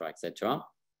 etc.,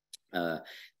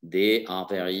 they are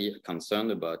very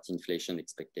concerned about inflation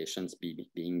expectations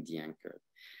being de-anchored.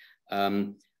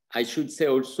 I should say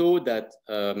also that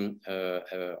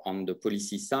on the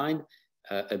policy side,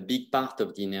 a big part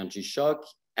of the energy shock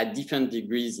at different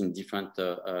degrees in different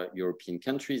European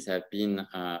countries have been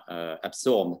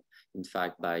absorbed, in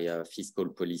fact, by fiscal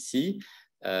policy.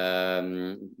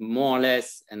 More or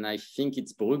less, and I think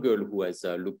it's Bruegel who has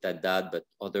looked at that, but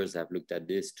others have looked at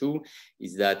this too,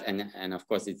 is that, and of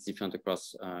course it's different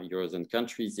across Eurozone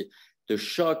countries, the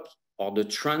shock or the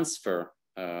transfer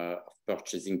of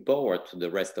purchasing power to the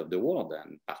rest of the world,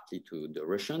 and partly to the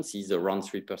Russians, is around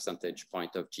 3 percentage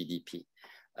points of GDP.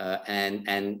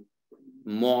 And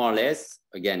more or less,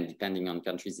 again, depending on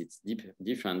countries, it's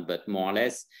different, but more or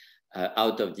less,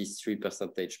 out of these 3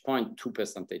 percentage points, 2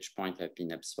 percentage points have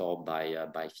been absorbed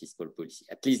by fiscal policy.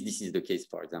 At least this is the case,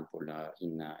 for example,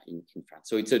 in France.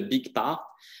 So it's a big part.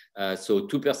 So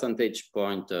 2 percentage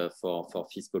points for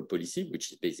fiscal policy,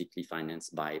 which is basically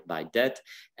financed by debt,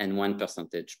 and 1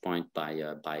 percentage point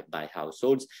by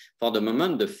households. For the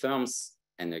moment, the firms,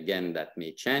 and again, that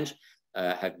may change,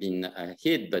 have been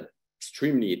hit, but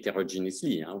extremely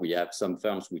heterogeneously. We have some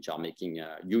firms which are making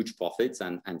huge profits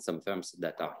and some firms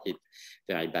that are hit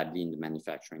very badly in the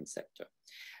manufacturing sector.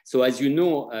 So as you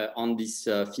know, on these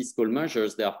fiscal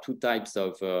measures, there are two types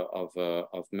of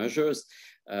measures.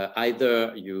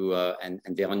 Either you, and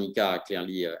Veronika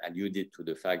clearly alluded to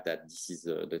the fact that this is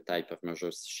the type of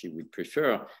measures she would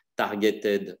prefer,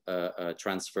 targeted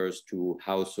transfers to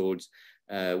households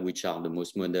which are the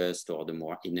most modest or the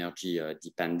more energy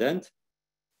dependent.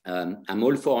 I'm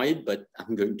all for it, but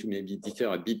I'm going to maybe differ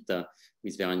a bit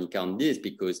with Veronika on this,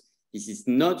 because this is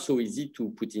not so easy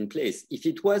to put in place. If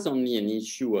it was only an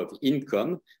issue of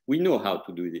income, we know how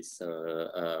to do this.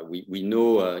 We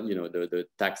know, the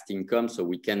taxed income, so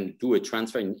we can do a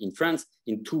transfer. In France,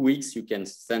 in 2 weeks, you can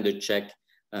send a check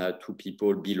to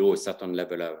people below a certain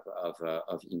level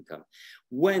of income.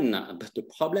 But the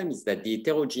problem is that the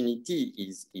heterogeneity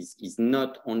is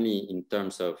not only in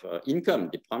terms of income.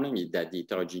 The problem is that the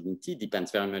heterogeneity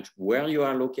depends very much where you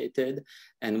are located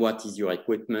and what is your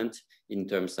equipment in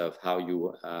terms of how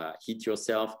you heat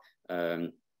yourself,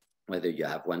 whether you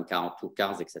have 1 car, 2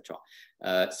 cars, etc.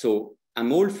 So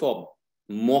I'm all for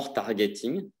more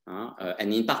targeting,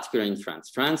 and in particular in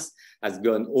France. France has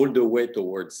gone all the way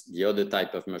towards the other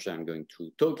type of measure I'm going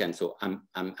to talk, and so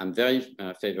I'm very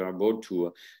favorable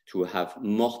to have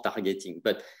more targeting.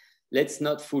 But let's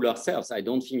not fool ourselves. I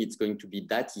don't think it's going to be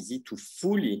that easy to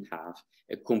fully have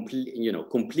a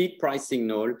complete price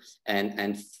signal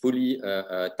and fully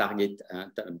target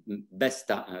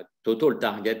total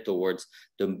target towards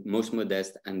the most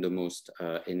modest and the most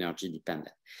energy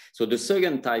dependent. So the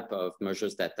second type of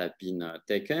measures that have been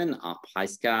taken are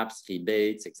price caps,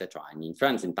 rebates, etc. And in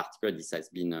France, in particular, this has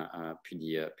been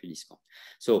pretty strong.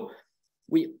 So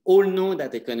we all know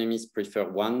that economists prefer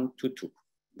 1 to 2.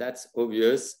 That's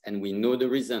obvious, and we know the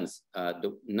reasons.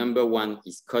 The number one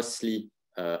is costly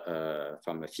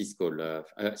from a fiscal,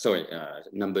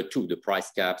 number two, the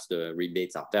price caps, the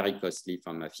rebates are very costly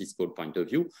from a fiscal point of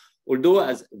view. Although,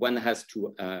 as one has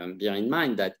to bear in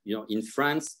mind that, in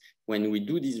France, when we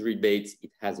do these rebates,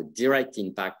 it has a direct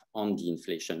impact on the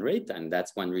inflation rate. And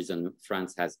that's one reason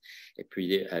France has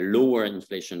a lower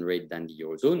inflation rate than the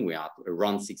Eurozone. We are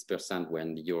around 6%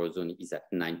 when the Eurozone is at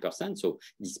 9%. So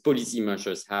these policy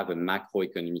measures have a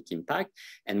macroeconomic impact.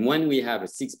 And when we have a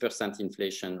 6%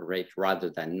 inflation rate rather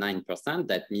than 9%,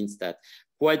 that means that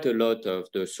quite a lot of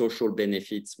the social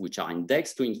benefits which are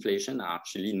indexed to inflation are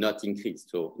actually not increased.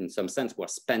 So in some sense, we're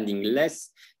spending less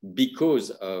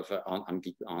because of,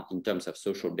 in terms of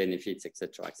social benefits, et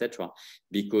cetera,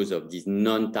 because of these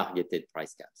non-targeted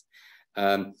price caps.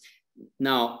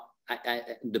 Now,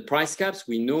 the price caps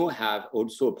we know have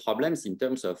also problems in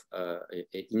terms of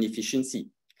inefficiency.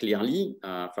 Clearly,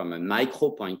 from a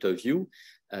micro point of view,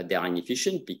 they are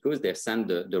inefficient because they send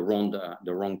the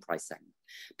wrong price signal.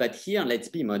 But here, let's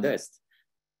be modest.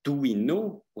 Do we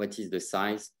know what is the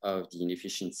size of the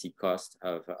inefficiency cost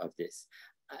of this?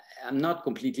 I'm not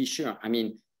completely sure. I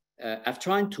mean, I've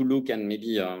tried to look, and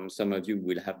maybe some of you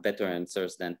will have better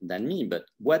answers than me, but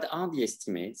what are the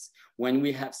estimates when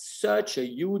we have such a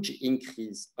huge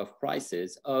increase of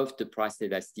prices of the price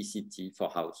elasticity for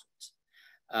households?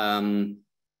 I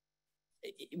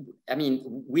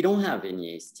mean, we don't have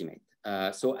any estimate.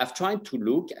 So I've tried to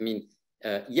look, I mean,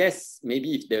 yes,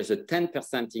 maybe if there's a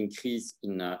 10% increase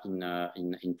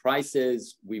in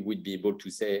prices, we would be able to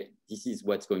say this is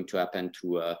what's going to happen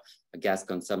to gas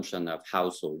consumption of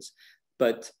households.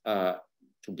 But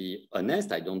to be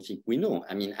honest, I don't think we know.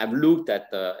 I mean, I've looked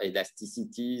at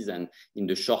elasticities, and in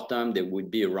the short term, they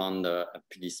would be around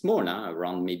pretty small,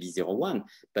 around maybe 0.1.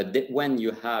 But when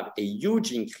you have a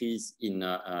huge increase in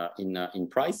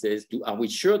prices, are we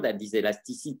sure that these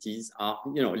elasticities are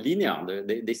linear?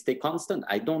 They stay constant?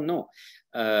 I don't know.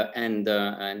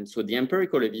 And so the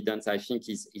empirical evidence, I think,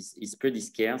 is pretty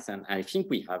scarce, and I think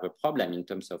we have a problem in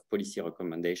terms of policy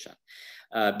recommendation,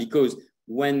 because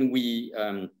when we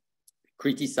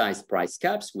criticize price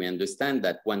caps, we understand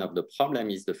that one of the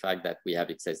problems is the fact that we have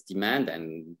excess demand,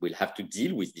 and we'll have to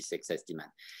deal with this excess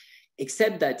demand.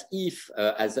 Except that if,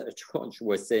 as Georg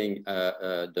was saying,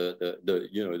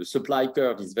 the supply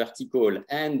curve is vertical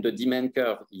and the demand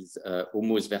curve is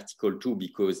almost vertical too,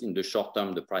 because in the short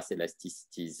term the price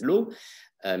elasticity is low,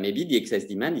 maybe the excess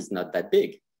demand is not that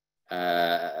big.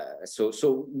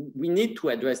 So we need to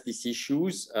address these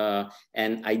issues,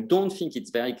 and I don't think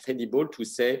it's very credible to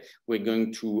say we're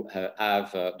going to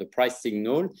have the price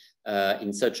signal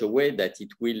in such a way that it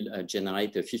will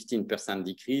generate a 15%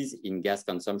 decrease in gas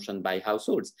consumption by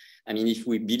households. I mean, if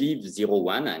we believe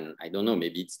 0.1, and I don't know,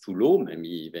 maybe it's too low, maybe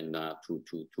even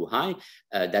too high,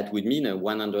 that would mean a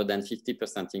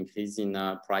 150% increase in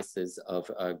prices of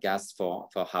gas for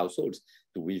households.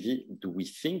 Do we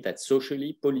think that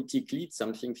socially, politically, it's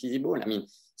something feasible? I mean,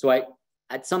 so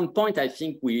at some point, I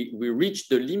think we reached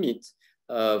the limit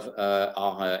of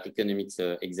our economics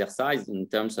exercise in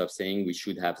terms of saying we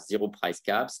should have zero price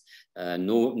caps,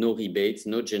 no rebates,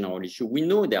 no general issue. We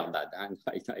know they're bad, and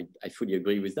I fully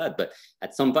agree with that. But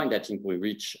at some point, I think we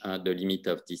reach the limit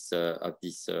of this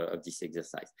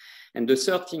exercise. And the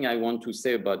third thing I want to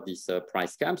say about this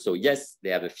price cap, so yes,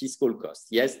 they have a fiscal cost.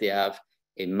 Yes, they have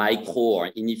a micro or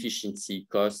inefficiency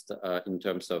cost in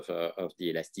terms of the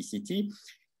elasticity.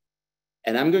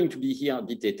 And I'm going to be here a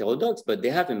bit heterodox, but they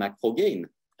have a macro gain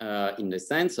in the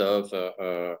sense of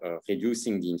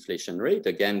reducing the inflation rate.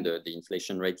 Again, the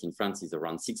inflation rate in France is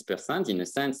around 6%, in a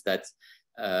sense that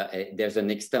there's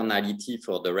an externality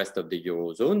for the rest of the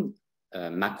Eurozone,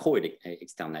 macro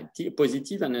externality, a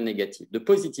positive and a negative. The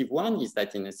positive one is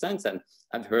that, in a sense, and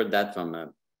I've heard that from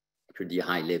a pretty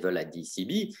high level at the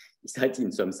ECB, is that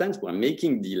in some sense we're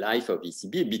making the life of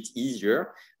ECB a bit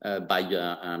easier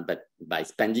by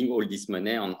spending all this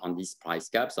money on these price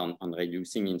caps, on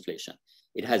reducing inflation.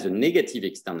 it has a negative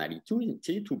externality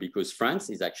too, because France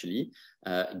is actually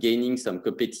gaining some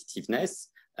competitiveness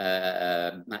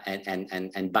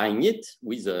and buying it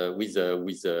with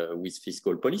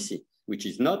fiscal policy, which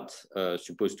is not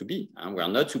supposed to be. We are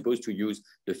not supposed to use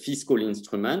the fiscal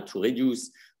instrument to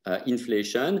reduce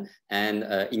inflation and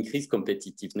increase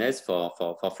competitiveness for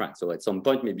France. So at some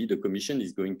point, maybe the Commission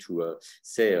is going to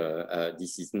say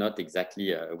this is not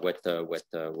exactly what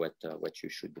you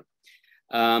should do.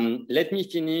 Let me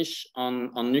finish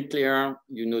on nuclear.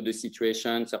 You know the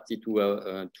situation. 32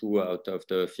 out of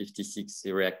the 56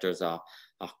 reactors are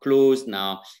closed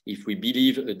now. If we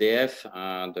believe EDF,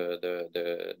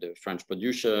 the French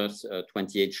producers,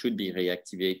 28 should be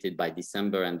reactivated by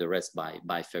December and the rest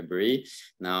by February.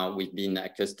 Now we've been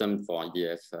accustomed for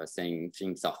EDF saying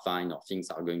things are fine or things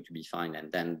are going to be fine, and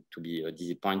then to be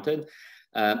disappointed.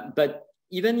 But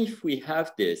even if we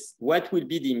have this, what will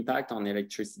be the impact on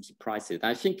electricity prices?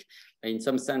 I think in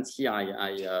some sense here,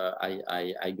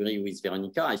 I agree with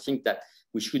Veronika. I think that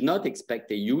we should not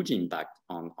expect a huge impact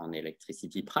on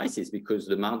electricity prices, because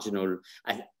the marginal,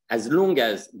 as long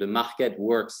as the market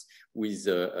works with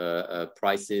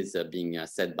prices being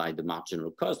set by the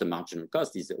marginal cost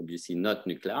is obviously not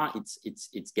nuclear,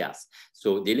 it's gas.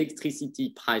 So the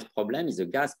electricity price problem is a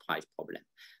gas price problem.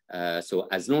 So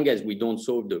as long as we don't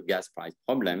solve the gas price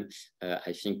problem,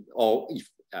 I think, or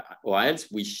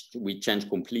else we change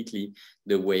completely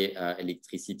the way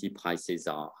electricity prices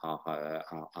are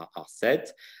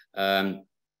set.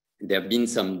 There have been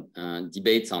some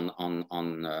debates on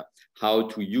how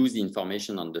to use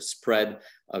information on the spread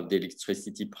of the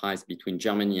electricity price between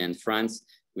Germany and France,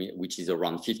 which is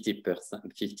around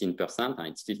 15%, and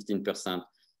it's 15%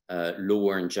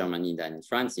 lower in Germany than in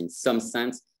France. In some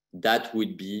sense, that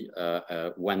would be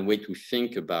one way to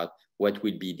think about what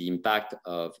would be the impact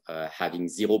of having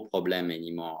zero problem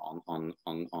anymore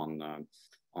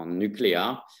on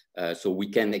nuclear. So we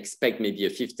can expect maybe a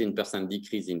 15%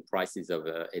 decrease in prices of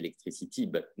electricity,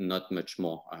 but not much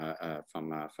more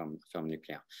from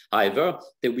nuclear. However,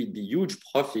 there will be huge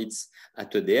profits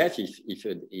at EDF if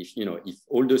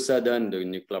all of a sudden the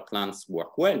nuclear plants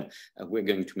work well. We're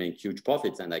going to make huge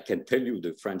profits, and I can tell you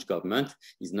the French government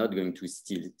is not going to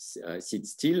sit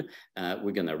still.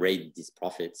 We're going to raid these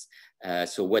profits.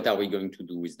 So what are we going to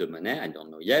do with the money? I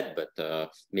don't know yet, but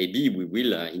maybe we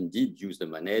will indeed use the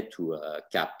money to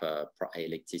cap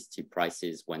electricity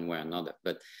prices one way or another.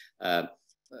 But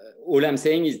all I'm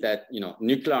saying is that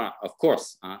nuclear, of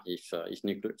course, if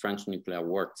French nuclear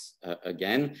works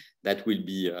again, that will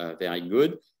be very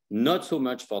good. Not so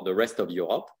much for the rest of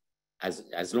Europe,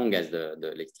 as long as the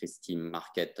electricity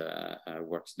market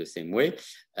works the same way.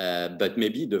 But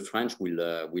maybe the French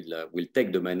will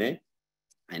take the money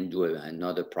and do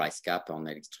another price cap on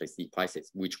electricity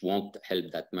prices, which won't help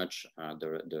that much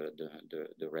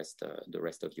the rest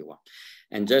of Europe.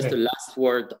 And just a last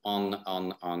word on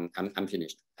I'm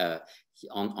finished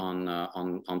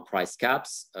on price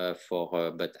caps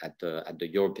but at the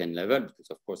European level, because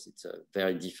of course it's a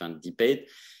very different debate.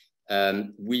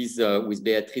 With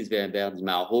Beatrice Weber-Di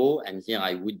Mauro, and here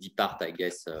I would depart, I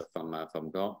guess,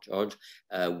 from George.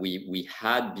 We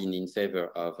had been in favor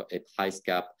of a price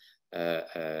cap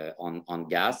on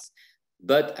gas,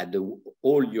 but at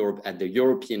the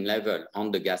European level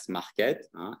on the gas market,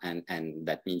 and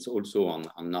that means also on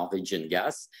Norwegian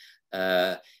gas,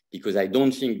 because I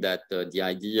don't think that the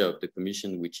idea of the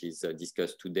Commission, which is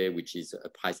discussed today, which is a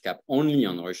price cap only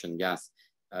on Russian gas,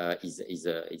 is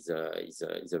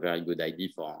a very good idea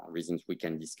for reasons we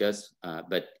can discuss.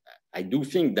 But I do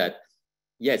think that,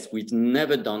 yes, we've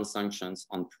never done sanctions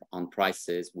on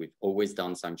prices. We've always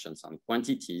done sanctions on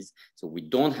quantities. So we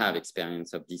don't have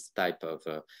experience of this type of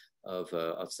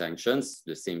sanctions.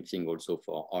 The same thing also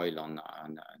for oil on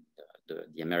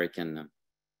the American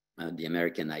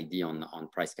idea on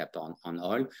price cap on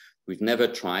oil. We've never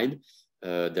tried.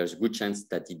 There's a good chance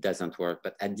that it doesn't work.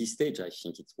 But at this stage, I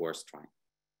think it's worth trying.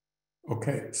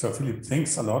 Okay, so Philippe,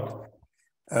 thanks a lot.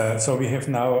 So we have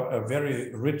now a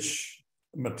very rich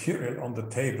material on the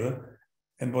table.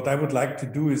 And what I would like to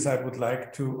do is I would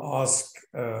like to ask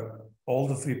all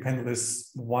the three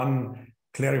panelists one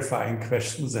clarifying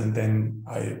questions, and then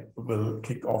I will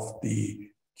kick off the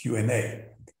Q&A.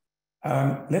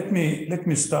 Let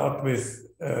me start with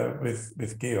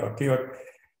Georg. Georg,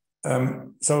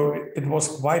 so it was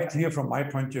quite clear from my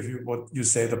point of view what you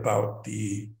said about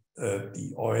the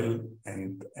oil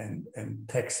and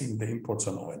taxing the imports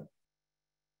on oil.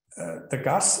 The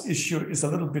gas issue is a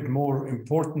little bit more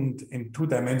important in two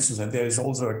dimensions, and there is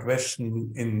also a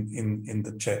question in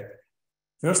the chat.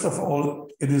 First of all,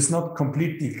 it is not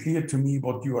completely clear to me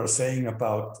what you are saying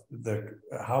about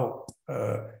how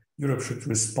Europe should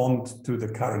respond to the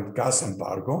current gas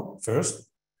embargo first.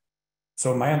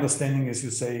 So my understanding is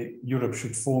you say Europe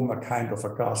should form a kind of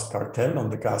a gas cartel on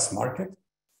the gas market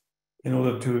in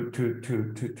order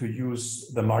to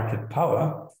use the market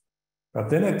power. But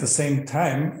then at the same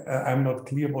time, I'm not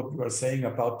clear what you are saying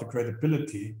about the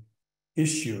credibility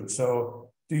issue. So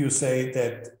do you say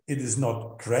that it is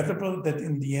not credible that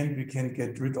in the end we can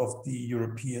get rid of the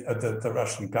the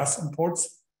Russian gas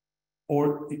imports?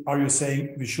 Or are you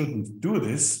saying we shouldn't do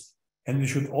this and we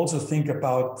should also think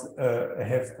about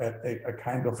have a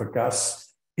kind of a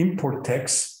gas import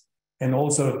tax, and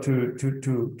also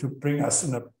to bring us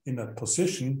in a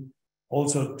position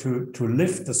also to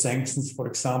lift the sanctions, for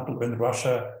example, when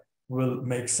Russia will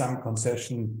make some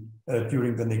concession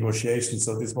during the negotiations?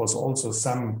 So this was also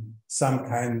some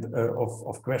kind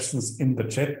of questions in the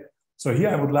chat. So here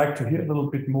I would like to hear a little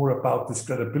bit more about this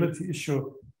credibility issue.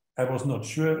 I was not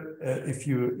sure if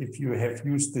you have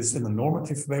used this in a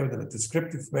normative way or in a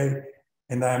descriptive way,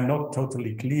 and I am not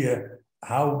totally clear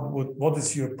what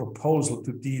is your proposal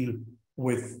to deal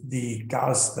with the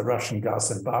Russian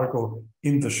gas embargo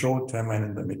in the short term and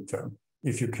in the midterm,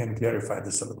 if you can clarify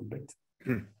this a little bit.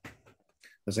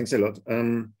 Thanks a lot.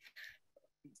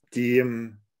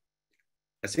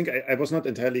 I think I was not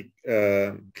entirely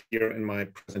clear in my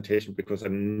presentation because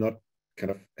I'm not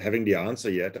kind of having the answer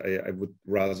yet. I would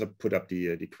rather put up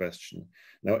the question.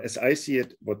 Now, as I see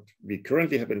it, what we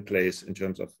currently have in place in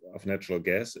terms of natural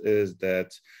gas is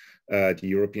that the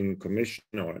European Commission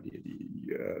or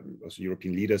also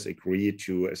European leaders agreed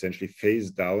to essentially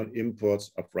phase down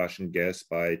imports of Russian gas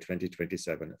by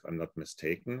 2027, if I'm not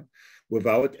mistaken,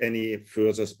 without any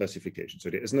further specification. So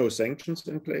there is no sanctions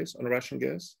in place on Russian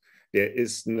gas. There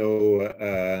is no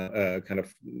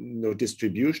no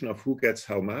distribution of who gets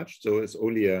how much. So it's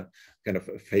only a kind of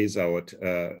a phase out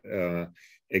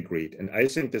agreed. And I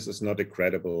think this is not a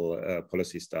credible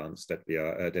policy stance that we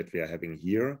are having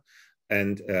here.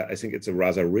 And I think it's a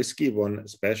rather risky one,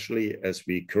 especially as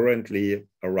we currently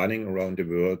are running around the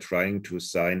world trying to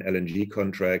sign LNG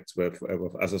contracts with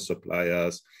other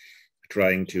suppliers,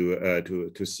 trying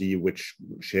to see which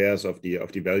shares of the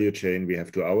value chain we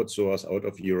have to outsource out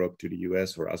of Europe to the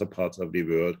US or other parts of the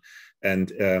world,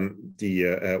 and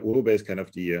always kind of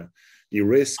the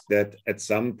risk that at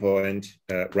some point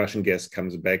Russian gas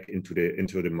comes back into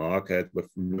the market with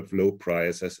low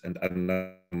prices and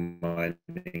undermining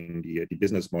the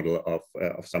business model of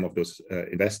some of those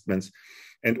investments.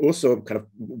 And also kind of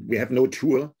we have no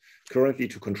tool currently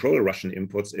to control Russian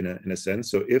imports in a sense.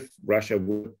 So if Russia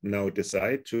would now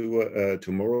decide to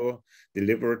tomorrow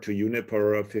deliver to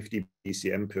Uniper 50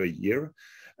 BCM per year,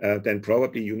 then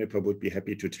probably Uniper would be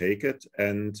happy to take it,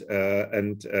 and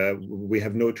we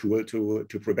have no tool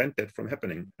to prevent that from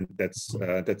happening. And that's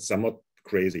somewhat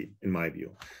crazy in my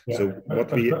view. Yeah. So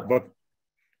what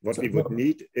we would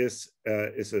need is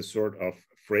a sort of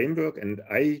framework, and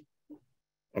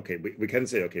we can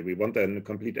say, okay, we want a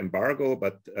complete embargo,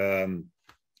 but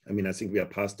I mean, I think we are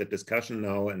past that discussion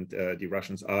now, and the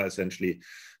Russians are essentially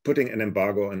putting an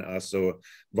embargo on us. So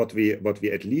what we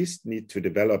at least need to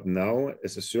develop now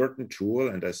is a certain tool,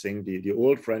 and I think the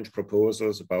old French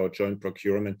proposals about joint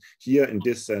procurement here in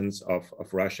this sense of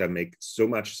Russia make so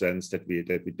much sense that we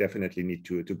definitely need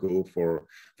to go for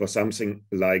something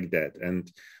like that.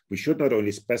 And we should not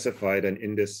only specify then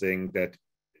in this thing that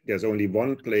there's only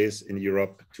one place in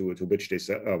Europe to which they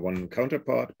one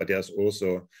counterpart, but there's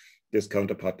also this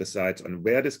counterpart decides on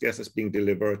where this gas is being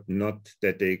delivered, not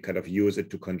that they kind of use it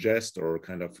to congest or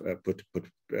kind of put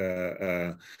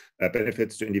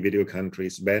benefits to individual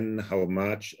countries, when, how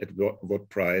much, at what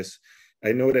price.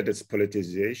 I know that it's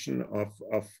politicization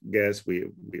of gas. We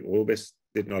always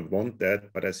did not want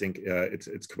that, but I think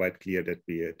it's quite clear that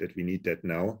we need that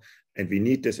now. And we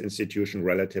need this institution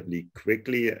relatively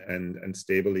quickly and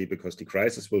stably, because the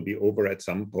crisis will be over at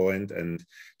some point, and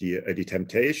the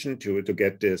temptation to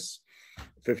get this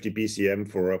 50 BCM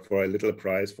for a little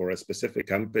price for a specific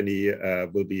company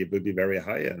will be very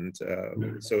high. And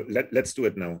so let's do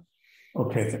it now.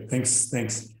 Okay, thanks,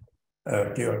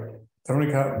 Georg.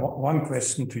 Veronika, one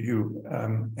question to you,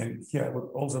 and here I would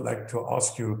also like to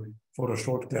ask you for a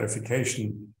short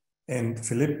clarification. And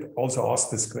Philippe also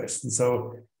asked this question.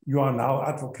 So you are now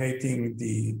advocating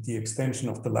the extension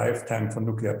of the lifetime for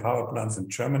nuclear power plants in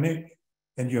Germany,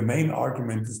 and your main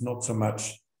argument is not so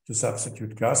much to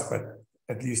substitute gas, but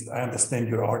at least I understand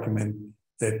your argument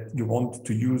that you want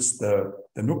to use the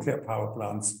nuclear power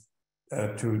plants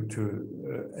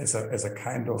as a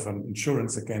kind of an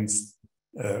insurance against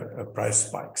price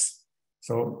spikes.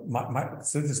 So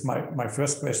this is my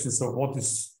first question. So what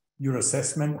is your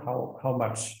assessment? How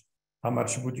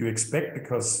much would you expect?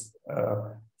 Because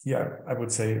here I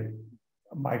would say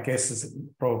my guess is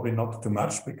probably not too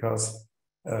much, because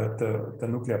the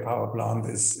nuclear power plant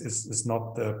is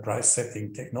not the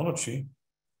price-setting technology.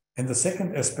 And the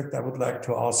second aspect I would like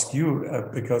to ask you,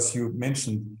 because you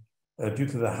mentioned due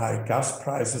to the high gas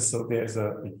prices, so there's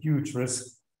a huge risk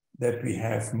that we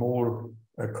have more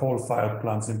coal-fired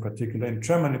plants, in particular in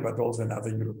Germany, but also in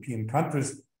other European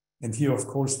countries. And here, of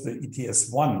course, the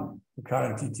ETS1, the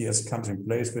current ETS, comes in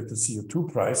place with the CO2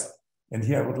 price. And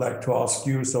here I would like to ask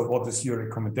you, so what is your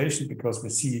recommendation? Because we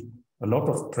see a lot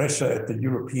of pressure at the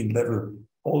European level,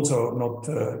 also not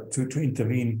to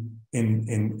intervene in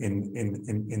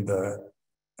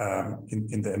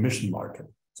the emission market.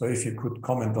 So if you could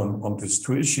comment on these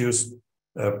two issues,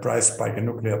 price spike in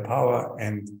nuclear power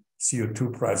and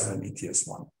CO2 prices in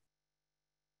ETS1.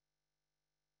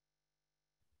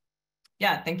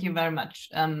 Yeah, thank you very much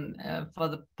for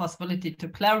the possibility to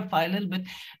clarify a little bit.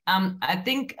 I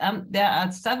think there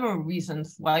are several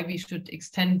reasons why we should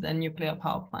extend the nuclear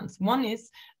power plants. One is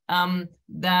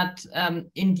that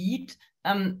indeed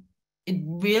it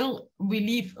will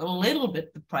relieve a little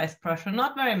bit the price pressure,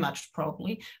 not very much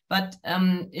probably, but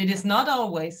it is not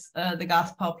always the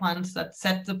gas power plants that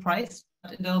set the price,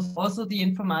 but it is also the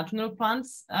inframarginal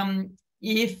plants.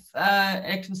 If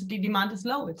electricity demand is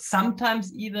low, it's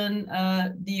sometimes even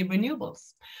the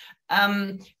renewables.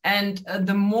 And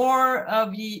the more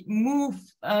we move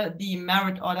the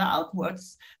merit order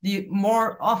outwards, the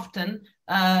more often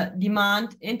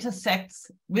demand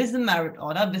intersects with the merit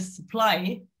order, with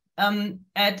supply,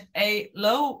 at a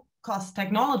low cost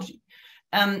technology.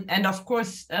 And of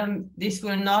course, this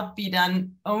will not be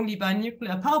done only by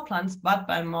nuclear power plants, but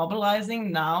by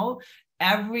mobilizing now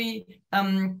every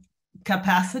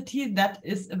capacity that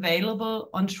is available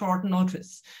on short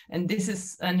notice. And this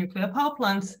is nuclear power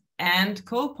plants and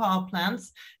coal power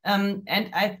plants. And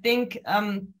I think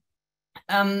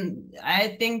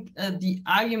the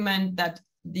argument that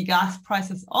the gas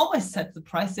prices always set the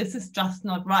price, this is just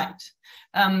not right.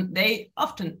 They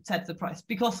often set the price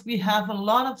because we have a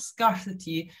lot of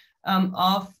scarcity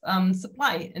of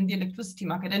supply in the electricity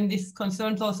market. And this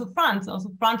concerns also France. Also,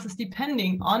 France is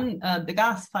depending on the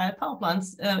gas-fired power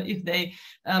plants if they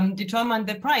determine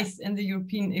the price in the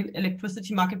European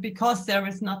electricity market, because there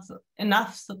is not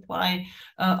enough supply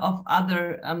of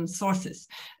other sources.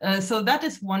 So that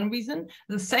is one reason.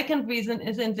 The second reason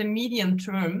is in the medium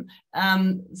term.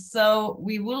 So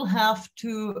we will have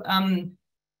to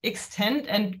extend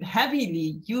and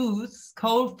heavily use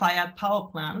coal-fired power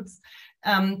plants.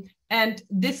 And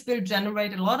this will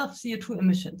generate a lot of CO2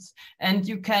 emissions. And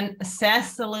you can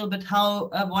assess a little bit how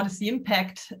what is the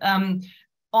impact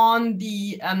on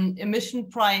the emission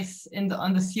price on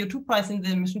the CO2 price in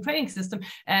the emission trading system.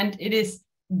 And it is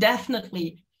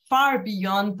definitely far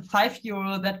beyond the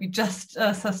 €5 that we just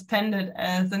suspended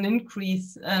as an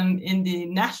increase in the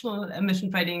national emission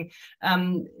trading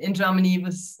in Germany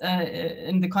was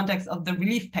in the context of the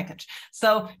relief package.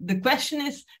 So the question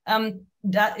is,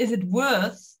 is it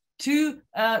worth to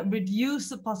reduce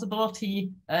the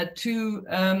possibility to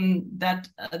that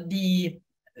the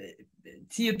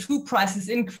CO2 price is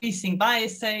increasing by,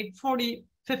 say, 40,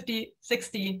 50,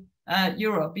 60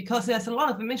 euro, because there's a lot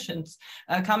of emissions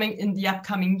coming in the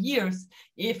upcoming years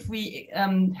if we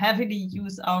heavily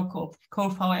use our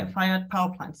coal-fired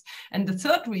power plants. And the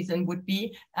third reason would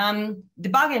be the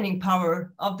bargaining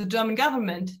power of the German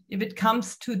government if it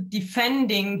comes to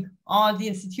defending all the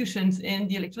institutions in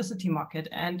the electricity market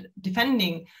and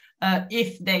defending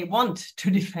if they want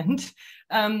to defend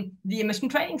the emission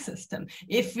trading system.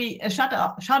 If we shut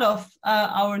off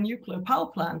our nuclear power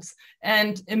plants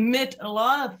and emit a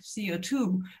lot of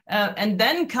CO2 and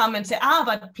then come and say,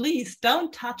 but please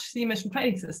don't touch the emission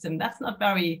trading system, that's not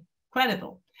very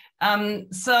credible.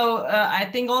 So I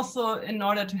think also in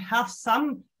order to have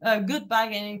some good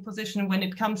bargaining position when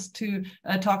it comes to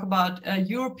talk about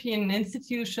European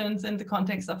institutions in the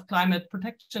context of climate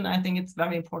protection, I think it's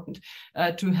very important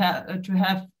to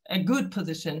have a good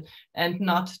position and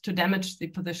not to damage the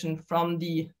position from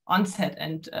the onset.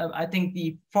 And I think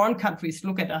the foreign countries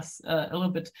look at us a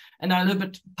little bit and are a little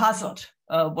bit puzzled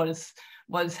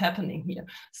what is happening here.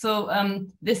 So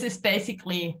this is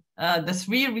basically the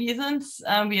three reasons.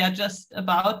 We are just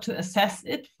about to assess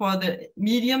it for the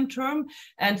medium term.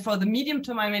 And for the medium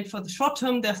term, I mean, for the short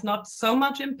term, there's not so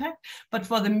much impact. But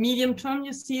for the medium term,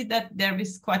 you see that there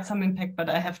is quite some impact, but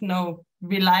I have no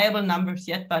reliable numbers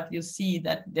yet, but you see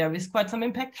that there is quite some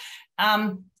impact.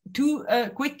 Two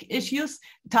quick issues,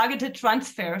 targeted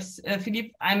transfers.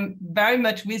 Philippe, I'm very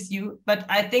much with you, but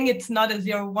I think it's not a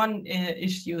 0-1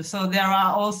 issue. So there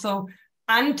are also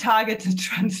untargeted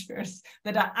transfers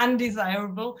that are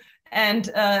undesirable. And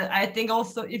I think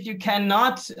also if you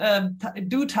cannot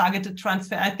do targeted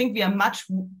transfer, I think we are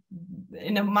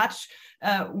in a much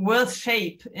worse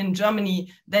shape in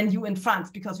Germany than you in France,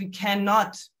 because we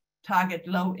cannot target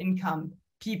low-income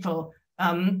people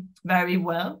very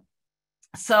well.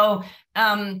 So,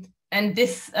 and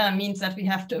this means that we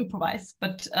have to improvise,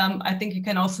 but I think you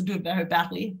can also do it very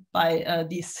badly by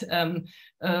these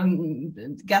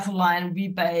gasoline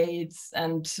rebates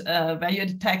and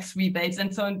value tax rebates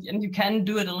and so on, and you can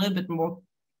do it a little bit more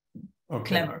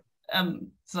clever.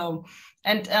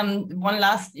 One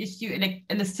last issue,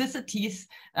 elasticities.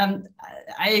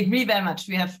 I agree very much.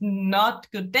 We have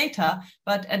not good data,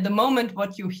 but at the moment,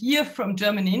 what you hear from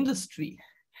German industry,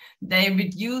 they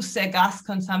reduce their gas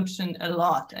consumption a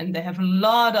lot, and they have a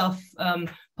lot of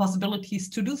possibilities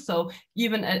to do so.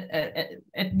 Even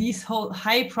at these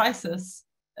high prices,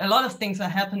 a lot of things are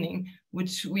happening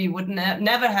which we would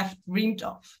never have dreamed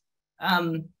of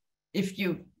if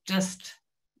you just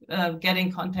get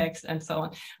in context and so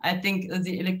on. I think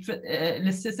the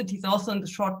elasticities also in the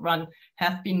short run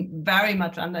have been very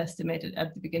much underestimated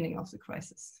at the beginning of the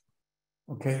crisis.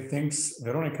 Okay, thanks,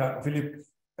 Veronika. Philippe,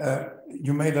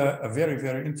 you made a very,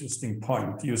 very interesting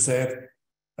point. You said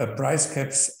price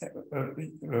caps,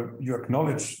 you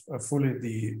acknowledge fully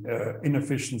the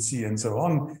inefficiency and so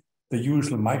on, the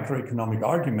usual microeconomic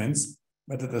arguments,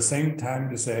 but at the same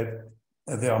time you said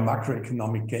there are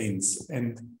macroeconomic gains.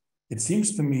 And it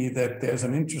seems to me that there's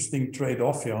an interesting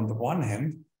trade-off here. On the one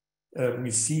hand,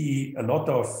 we see a lot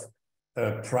of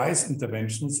price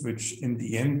interventions, which in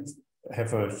the end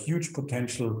have a huge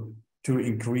potential to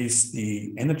increase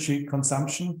the energy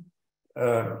consumption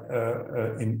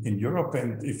in Europe.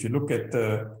 And if you look at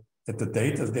the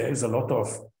data, there is a lot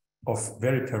of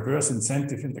very perverse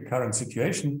incentive in the current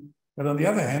situation. But on the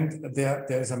other hand, there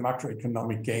is a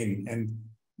macroeconomic gain. And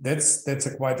that's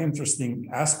a quite interesting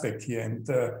aspect here. And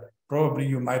probably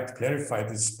you might clarify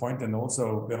this point. And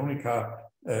also Veronika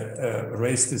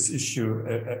raised this issue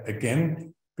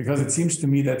again, because it seems to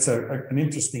me that's an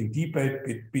interesting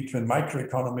debate between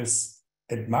microeconomists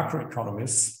and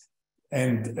macroeconomists.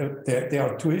 And there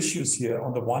are two issues here.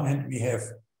 On the one hand, we have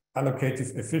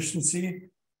allocative efficiency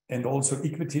and also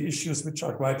equity issues, which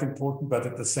are quite important. But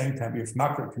at the same time, we have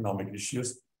macroeconomic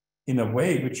issues in a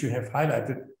way which you have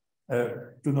highlighted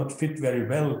do not fit very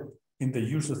well in the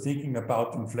usual thinking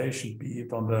about inflation, be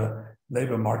it on the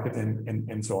labor market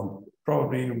and so on.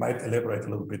 Probably you might elaborate a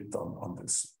little bit on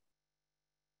this.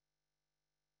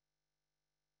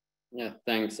 Yeah,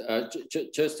 thanks.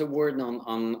 Just a word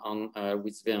on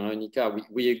with Veronika.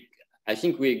 I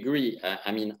think we agree.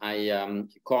 I mean,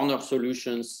 corner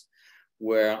solutions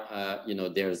where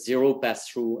there's zero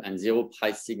pass-through and zero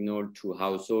price signal to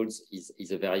households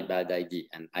is a very bad idea.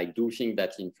 And I do think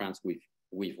that in France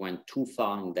we've went too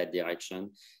far in that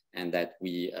direction, and that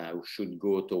we should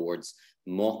go towards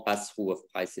more pass-through of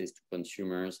prices to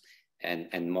consumers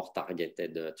and more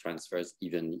targeted transfers,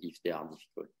 even if they are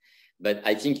difficult. But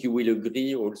I think you will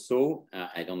agree also,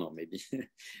 I don't know, maybe,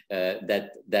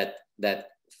 that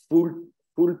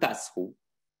full pass-through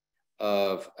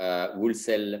of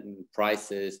wholesale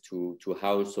prices to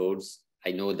households.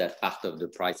 I know that part of the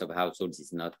price of households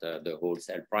is not the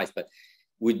wholesale price, but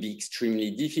would be extremely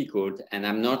difficult. And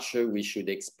I'm not sure we should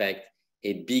expect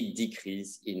a big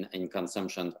decrease in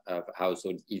consumption of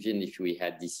households, even if we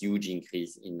had this huge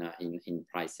increase in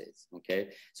prices. Okay,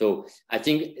 so I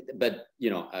think, but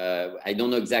I don't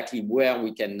know exactly where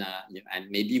we can, and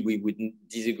maybe we wouldn't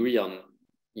disagree on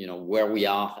where we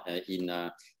are in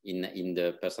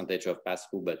the percentage of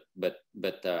pass-through, but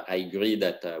I agree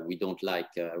that we don't like.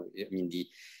 I mean,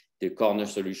 the corner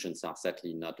solutions are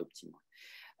certainly not optimal.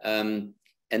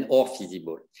 And or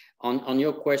feasible. On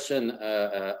your question,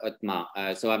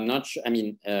 Ottmar, so I'm not sure, I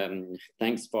mean,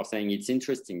 thanks for saying it's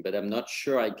interesting, but I'm not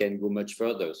sure I can go much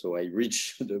further. So I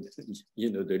reach the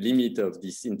limit of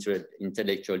this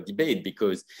intellectual debate,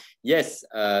 because yes,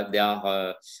 there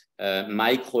are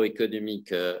microeconomic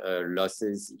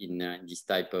losses in this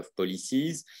type of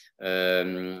policies,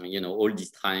 all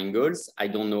these triangles. I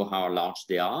don't know how large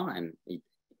they are, and it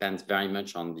depends very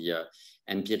much on the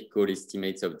empirical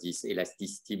estimates of this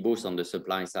elasticity, both on the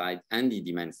supply side and the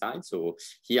demand side. So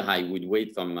here I would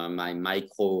wait for my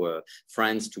micro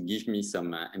friends to give me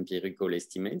some empirical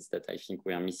estimates that I think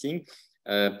we are missing.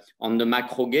 On the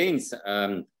macro gains,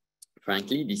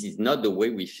 frankly, this is not the way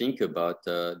we think about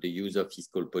the use of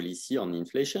fiscal policy on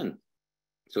inflation.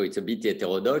 So it's a bit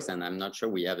heterodox, and I'm not sure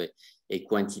we have a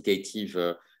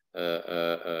quantitative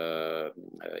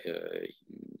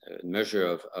measure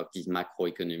of these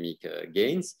macroeconomic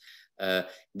gains.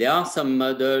 There are some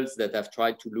models that have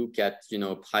tried to look at,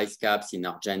 price caps in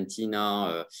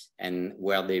Argentina, and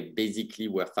where they basically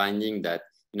were finding that,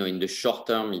 in the short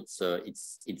term, it's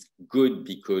good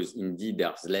because indeed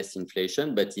there's less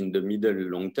inflation, but in the middle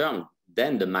long term,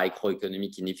 then the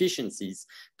microeconomic inefficiencies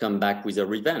come back with a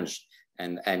revenge.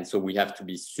 And so we have to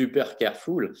be super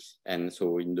careful. And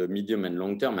so in the medium and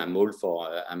long term, I'm all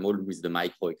with the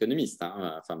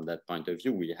microeconomist. From that point of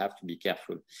view, we have to be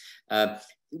careful.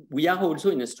 We are also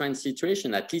in a strange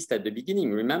situation, at least at the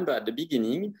beginning. Remember, at the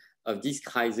beginning of this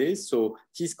crisis, so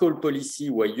fiscal policy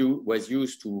was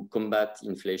used to combat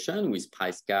inflation with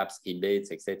price caps,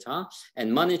 rebates, etc.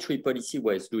 And monetary policy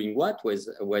was doing what? Was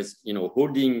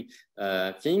holding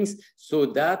things, so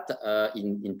that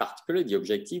in particular the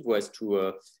objective was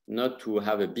to not to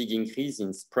have a big increase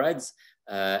in spreads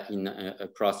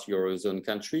across Eurozone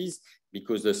countries,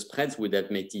 because the spreads would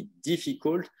have made it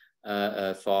difficult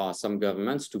for some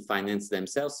governments to finance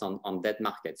themselves on debt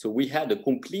markets. So we had a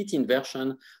complete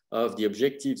inversion of the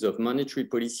objectives of monetary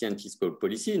policy and fiscal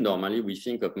policy. Normally, we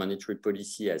think of monetary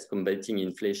policy as combating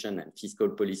inflation and fiscal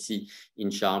policy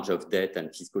in charge of debt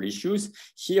and fiscal issues.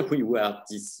 Here we were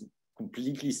this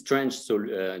completely strange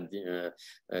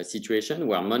situation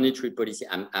where monetary policy,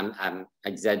 I'm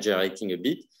exaggerating a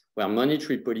bit, where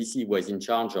monetary policy was in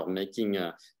charge of making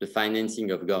the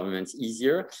financing of governments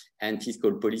easier, and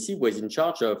fiscal policy was in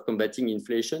charge of combating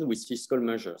inflation with fiscal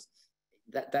measures.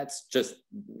 That's just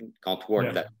can't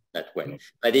work that way.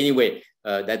 But anyway,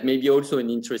 that may be also an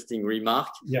interesting remark.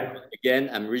 Yeah. Again,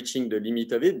 I'm reaching the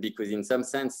limit of it, because in some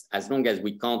sense, as long as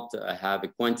we can't have a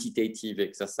quantitative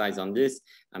exercise on this,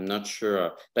 I'm not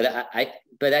sure. But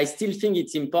I still think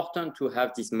it's important to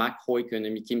have these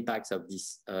macroeconomic impacts of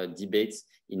these debates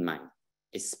in mind,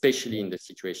 especially in the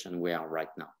situation we are right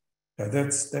now. Yeah,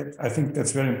 I think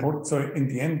that's very important. So in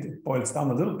the end, it boils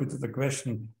down a little bit to the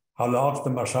question how large the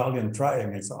Marshallian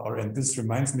triangles are. And this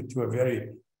reminds me to a very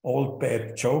old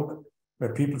bad joke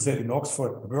where people said in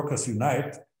Oxford, workers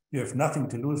unite, you have nothing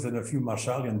to lose than a few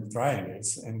Marshallian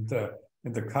triangles. And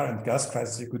in the current gas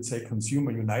crisis, you could say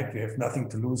consumer unite, we have nothing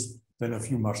to lose than a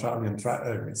few Marshallian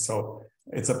triangles. So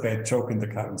it's a bad joke in the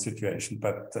current situation,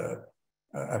 but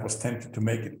I was tempted to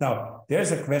make it. Now,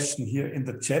 there's a question here in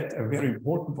the chat, a very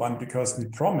important one, because we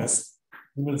promised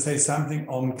we will say something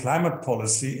on climate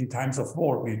policy in times of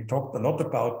war. We talked a lot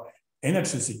about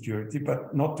energy security,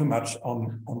 but not too much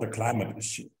on the climate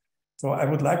issue. So I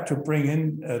would like to bring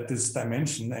in this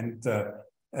dimension, and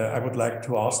I would like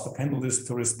to ask the panelists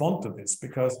to respond to this,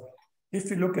 because if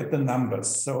you look at the numbers,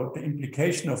 so the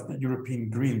implication of the European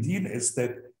Green Deal is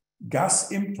that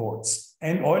gas imports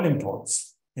and oil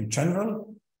imports in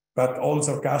general, but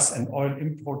also gas and oil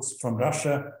imports from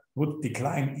Russia would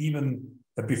decline even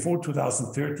before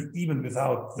 2030, even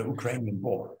without the Ukrainian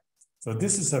war. So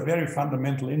this is a very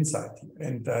fundamental insight here.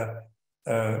 And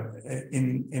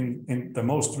in the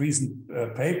most recent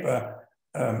paper,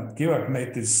 Georg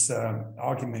made this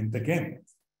argument again.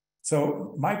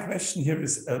 So my question here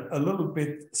is a little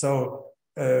bit, so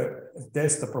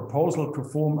there's the proposal to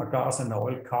form a gas and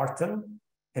oil cartel.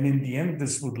 And in the end,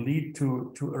 this would lead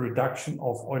to a reduction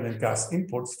of oil and gas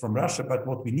imports from Russia. But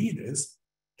what we need is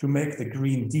to make the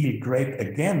Green Deal great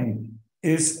again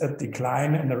is a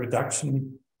decline and a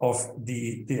reduction of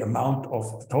the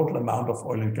total amount of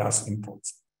oil and gas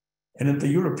imports. And at the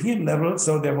European level,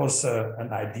 so there was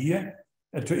an idea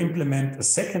to implement a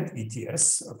second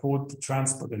ETS for the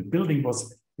transport and building,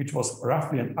 which was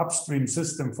roughly an upstream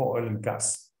system for oil and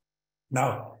gas.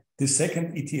 Now, the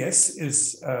second ETS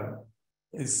is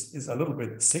a little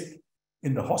bit sick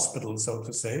in the hospital, so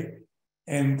to say.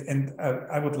 And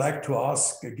I would like to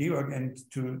ask Georg and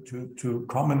to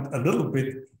comment a little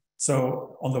bit.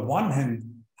 So on the one hand,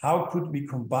 how could we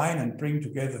combine and bring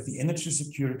together the energy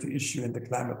security issue and the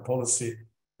climate policy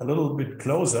a little bit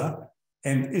closer?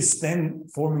 And is then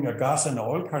forming a gas and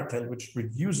oil cartel, which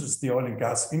reduces the oil and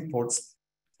gas imports,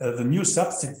 the new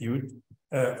substitute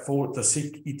for the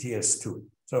SIC ETS too?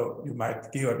 So you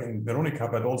might, Georg and Veronika,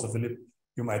 but also Philippe,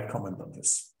 you might comment on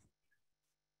this.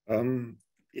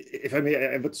 If I may,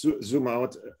 I would zoom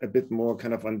out a bit more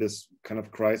kind of on this kind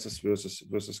of crisis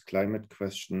versus climate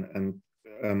question. And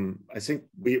I think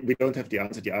we don't have the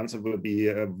answer. The answer will be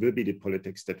the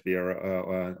politics that we are,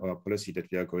 or policy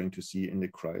that we are going to see in the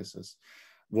crisis.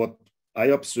 What I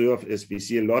observe is we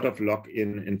see a lot of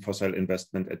lock-in in fossil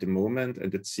investment at the moment.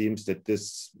 And it seems that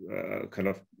this kind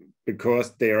of,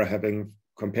 because they are having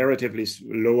comparatively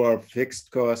lower fixed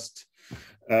cost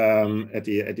At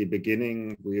the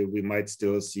beginning, we might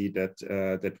still see that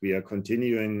that we are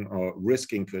continuing or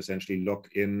risking to essentially lock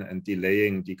in and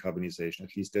delaying decarbonization.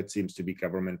 At least that seems to be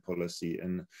government policy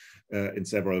in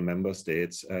several member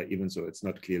states, even though it's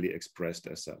not clearly expressed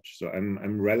as such. So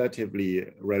I'm relatively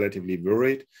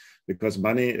worried, because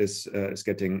money is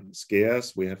getting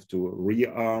scarce. We have to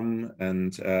rearm,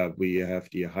 and we have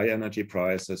the high energy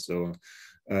prices. So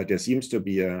there seems to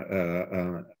be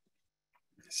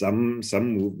some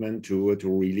movement to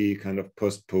really kind of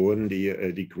postpone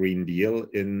the Green Deal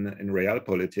in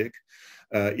realpolitik,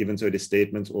 even though the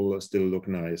statements all still look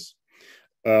nice.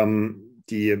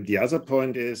 The other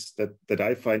point is that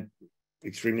I find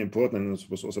extremely important, and this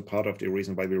was also part of the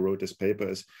reason why we wrote this paper,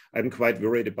 is I'm quite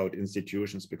worried about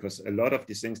institutions, because a lot of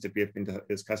these things that we have been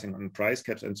discussing on price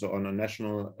caps and so on a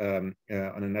national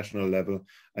level,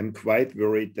 I'm quite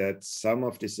worried that some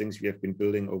of these things we have been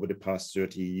building over the past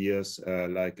 30 years,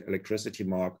 like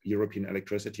European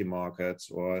electricity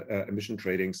markets or emission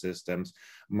trading systems,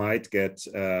 might get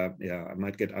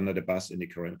under the bus in the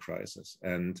current crisis.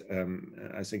 And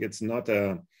I think it's not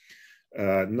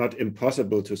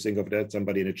impossible to think of that.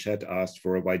 Somebody in the chat asked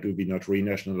for why do we not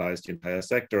renationalize the entire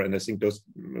sector, and I think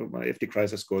if the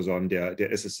crisis goes on, there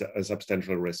is a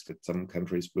substantial risk that some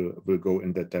countries will go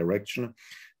in that direction.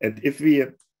 And if we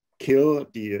kill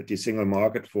the single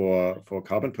market for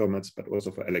carbon permits, but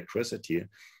also for electricity,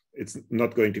 it's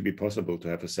not going to be possible to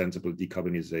have a sensible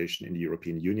decarbonization in the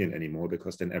European Union anymore,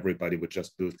 because then everybody would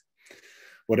just build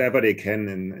whatever they can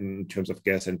in terms of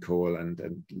gas and coal, and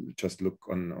just look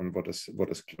on what is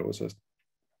closest.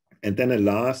 And then a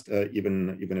last,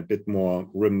 even a bit more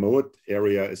remote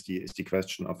area is the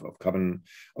question of carbon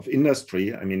of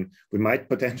industry. I mean, we might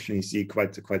potentially see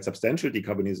quite substantial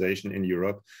decarbonization in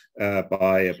Europe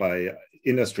by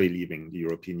industry leaving the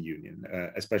European Union,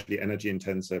 especially energy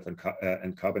intensive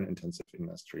and carbon intensive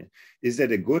industry. Is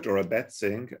that a good or a bad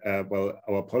thing? Well,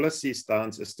 our policy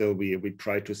stance is still we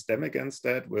try to stem against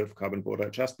that with carbon border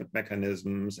adjustment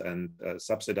mechanisms and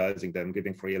subsidizing them,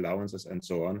 giving free allowances and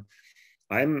so on.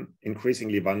 I'm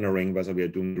increasingly wondering whether we are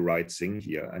doing the right thing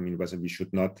here. I mean, whether we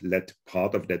should not let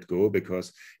part of that go,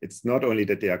 because it's not only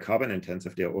that they are carbon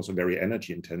intensive, they are also very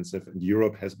energy intensive. And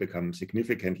Europe has become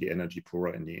significantly energy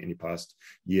poorer in the past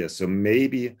years. So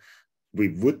maybe we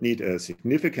would need a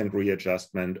significant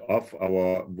readjustment of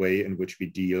our way in which we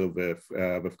deal with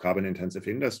carbon intensive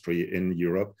industry in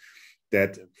Europe,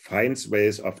 that finds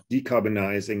ways of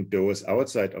decarbonizing those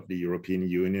outside of the European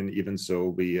Union, even so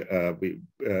we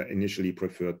initially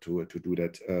preferred to do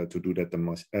that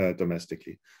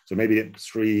domestically. So maybe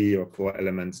 3 or 4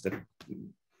 elements that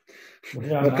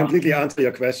not completely answer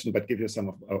your question, but give you some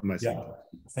of my thoughts. Yeah,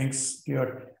 thanks,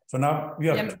 Georg. So now we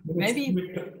have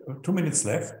 2 minutes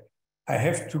left. I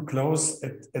have to close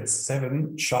at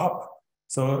 7 sharp.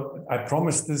 So I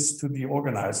promised this to the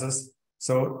organizers.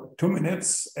 So 2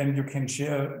 minutes, and you can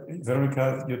share,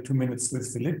 Veronika, your 2 minutes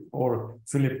with Philippe, or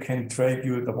Philippe can trade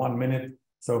you the 1 minute.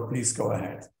 So please go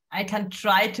ahead. I can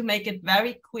try to make it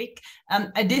very quick.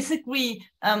 I disagree.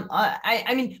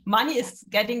 I mean, money is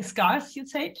getting scarce, you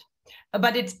said,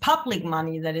 but it's public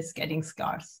money that is getting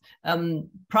scarce.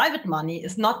 Private money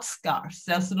is not scarce.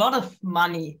 There's a lot of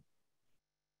money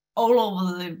all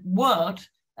over the world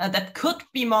that could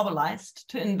be mobilized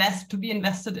to be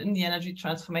invested in the energy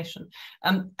transformation.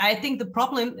 I think the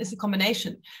problem is a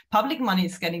combination. Public money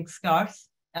is getting scarce,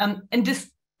 and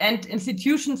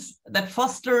institutions that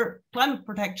foster climate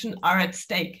protection are at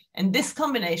stake. And this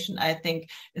combination, I think,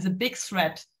 is a big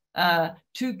threat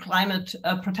to climate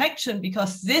protection,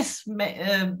 because this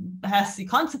has the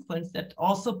consequence that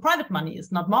also private money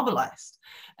is not mobilized.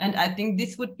 And I think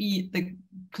this would be the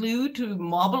clue to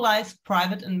mobilize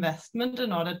private investment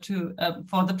in order to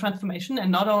for the transformation,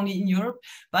 and not only in Europe,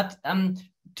 but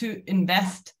to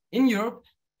invest in Europe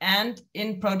and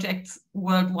in projects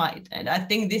worldwide. And I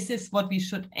think this is what we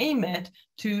should aim at,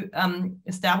 to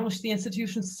establish the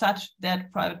institutions such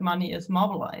that private money is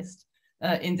mobilized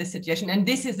in this situation. And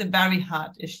this is a very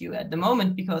hard issue at the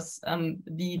moment, because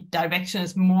the direction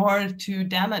is more to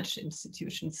damage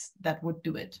institutions that would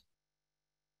do it.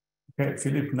 Okay,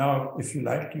 Philippe, now, if you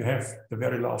like, you have the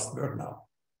very last word now.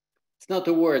 It's not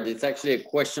a word, it's actually a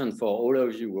question for all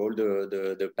of you, all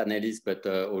the panelists, but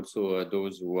also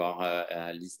those who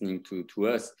are listening to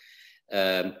us.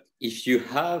 If you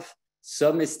have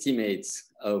some estimates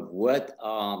of what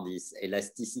are these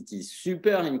elasticities,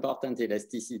 super important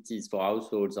elasticities for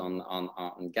households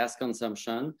on gas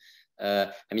consumption,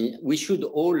 I mean, we should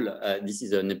all, this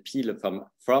is an appeal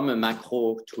from a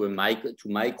macro to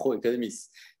microeconomists.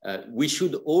 We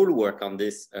should all work on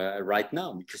this right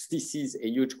now, because this is a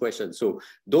huge question. So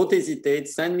don't hesitate,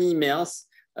 send me emails.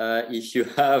 If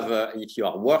you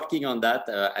are working on that.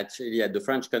 Actually, at the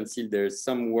French Council, there's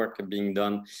some work being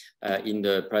done in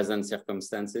the present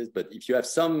circumstances. But if you have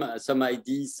some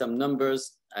ideas, some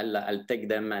numbers, I'll take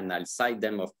them and I'll cite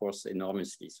them, of course,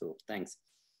 enormously. So thanks.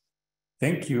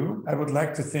 Thank you. I would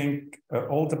like to thank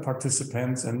all the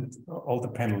participants and all the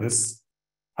panelists.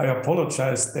 I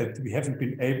apologize that we haven't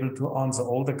been able to answer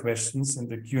all the questions in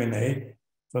the Q&A.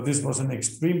 So this was an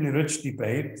extremely rich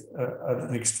debate,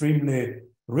 an extremely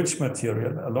rich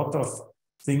material, a lot of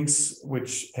things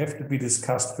which have to be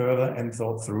discussed further and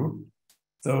thought through.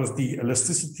 So the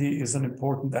elasticity is an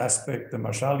important aspect, the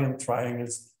Marshallian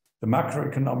triangles, the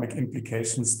macroeconomic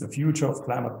implications, the future of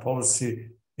climate policy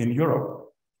in Europe.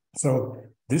 So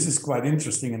this is quite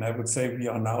interesting, and I would say we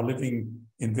are now living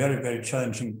in very, very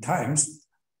challenging times.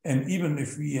 And even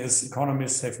if we as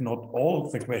economists have not all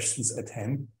the questions at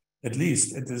hand, at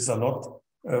least it is a lot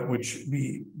which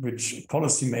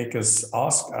policymakers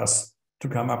ask us to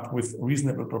come up with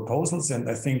reasonable proposals. And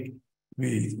I think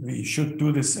we should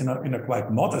do this in a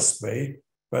quite modest way,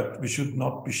 but we should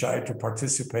not be shy to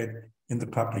participate in the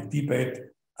public debate.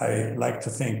 I like to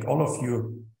thank all of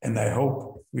you, and I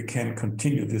hope we can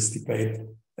continue this debate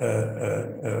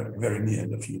very near in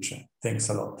the future. Thanks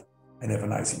a lot, and have a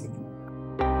nice evening.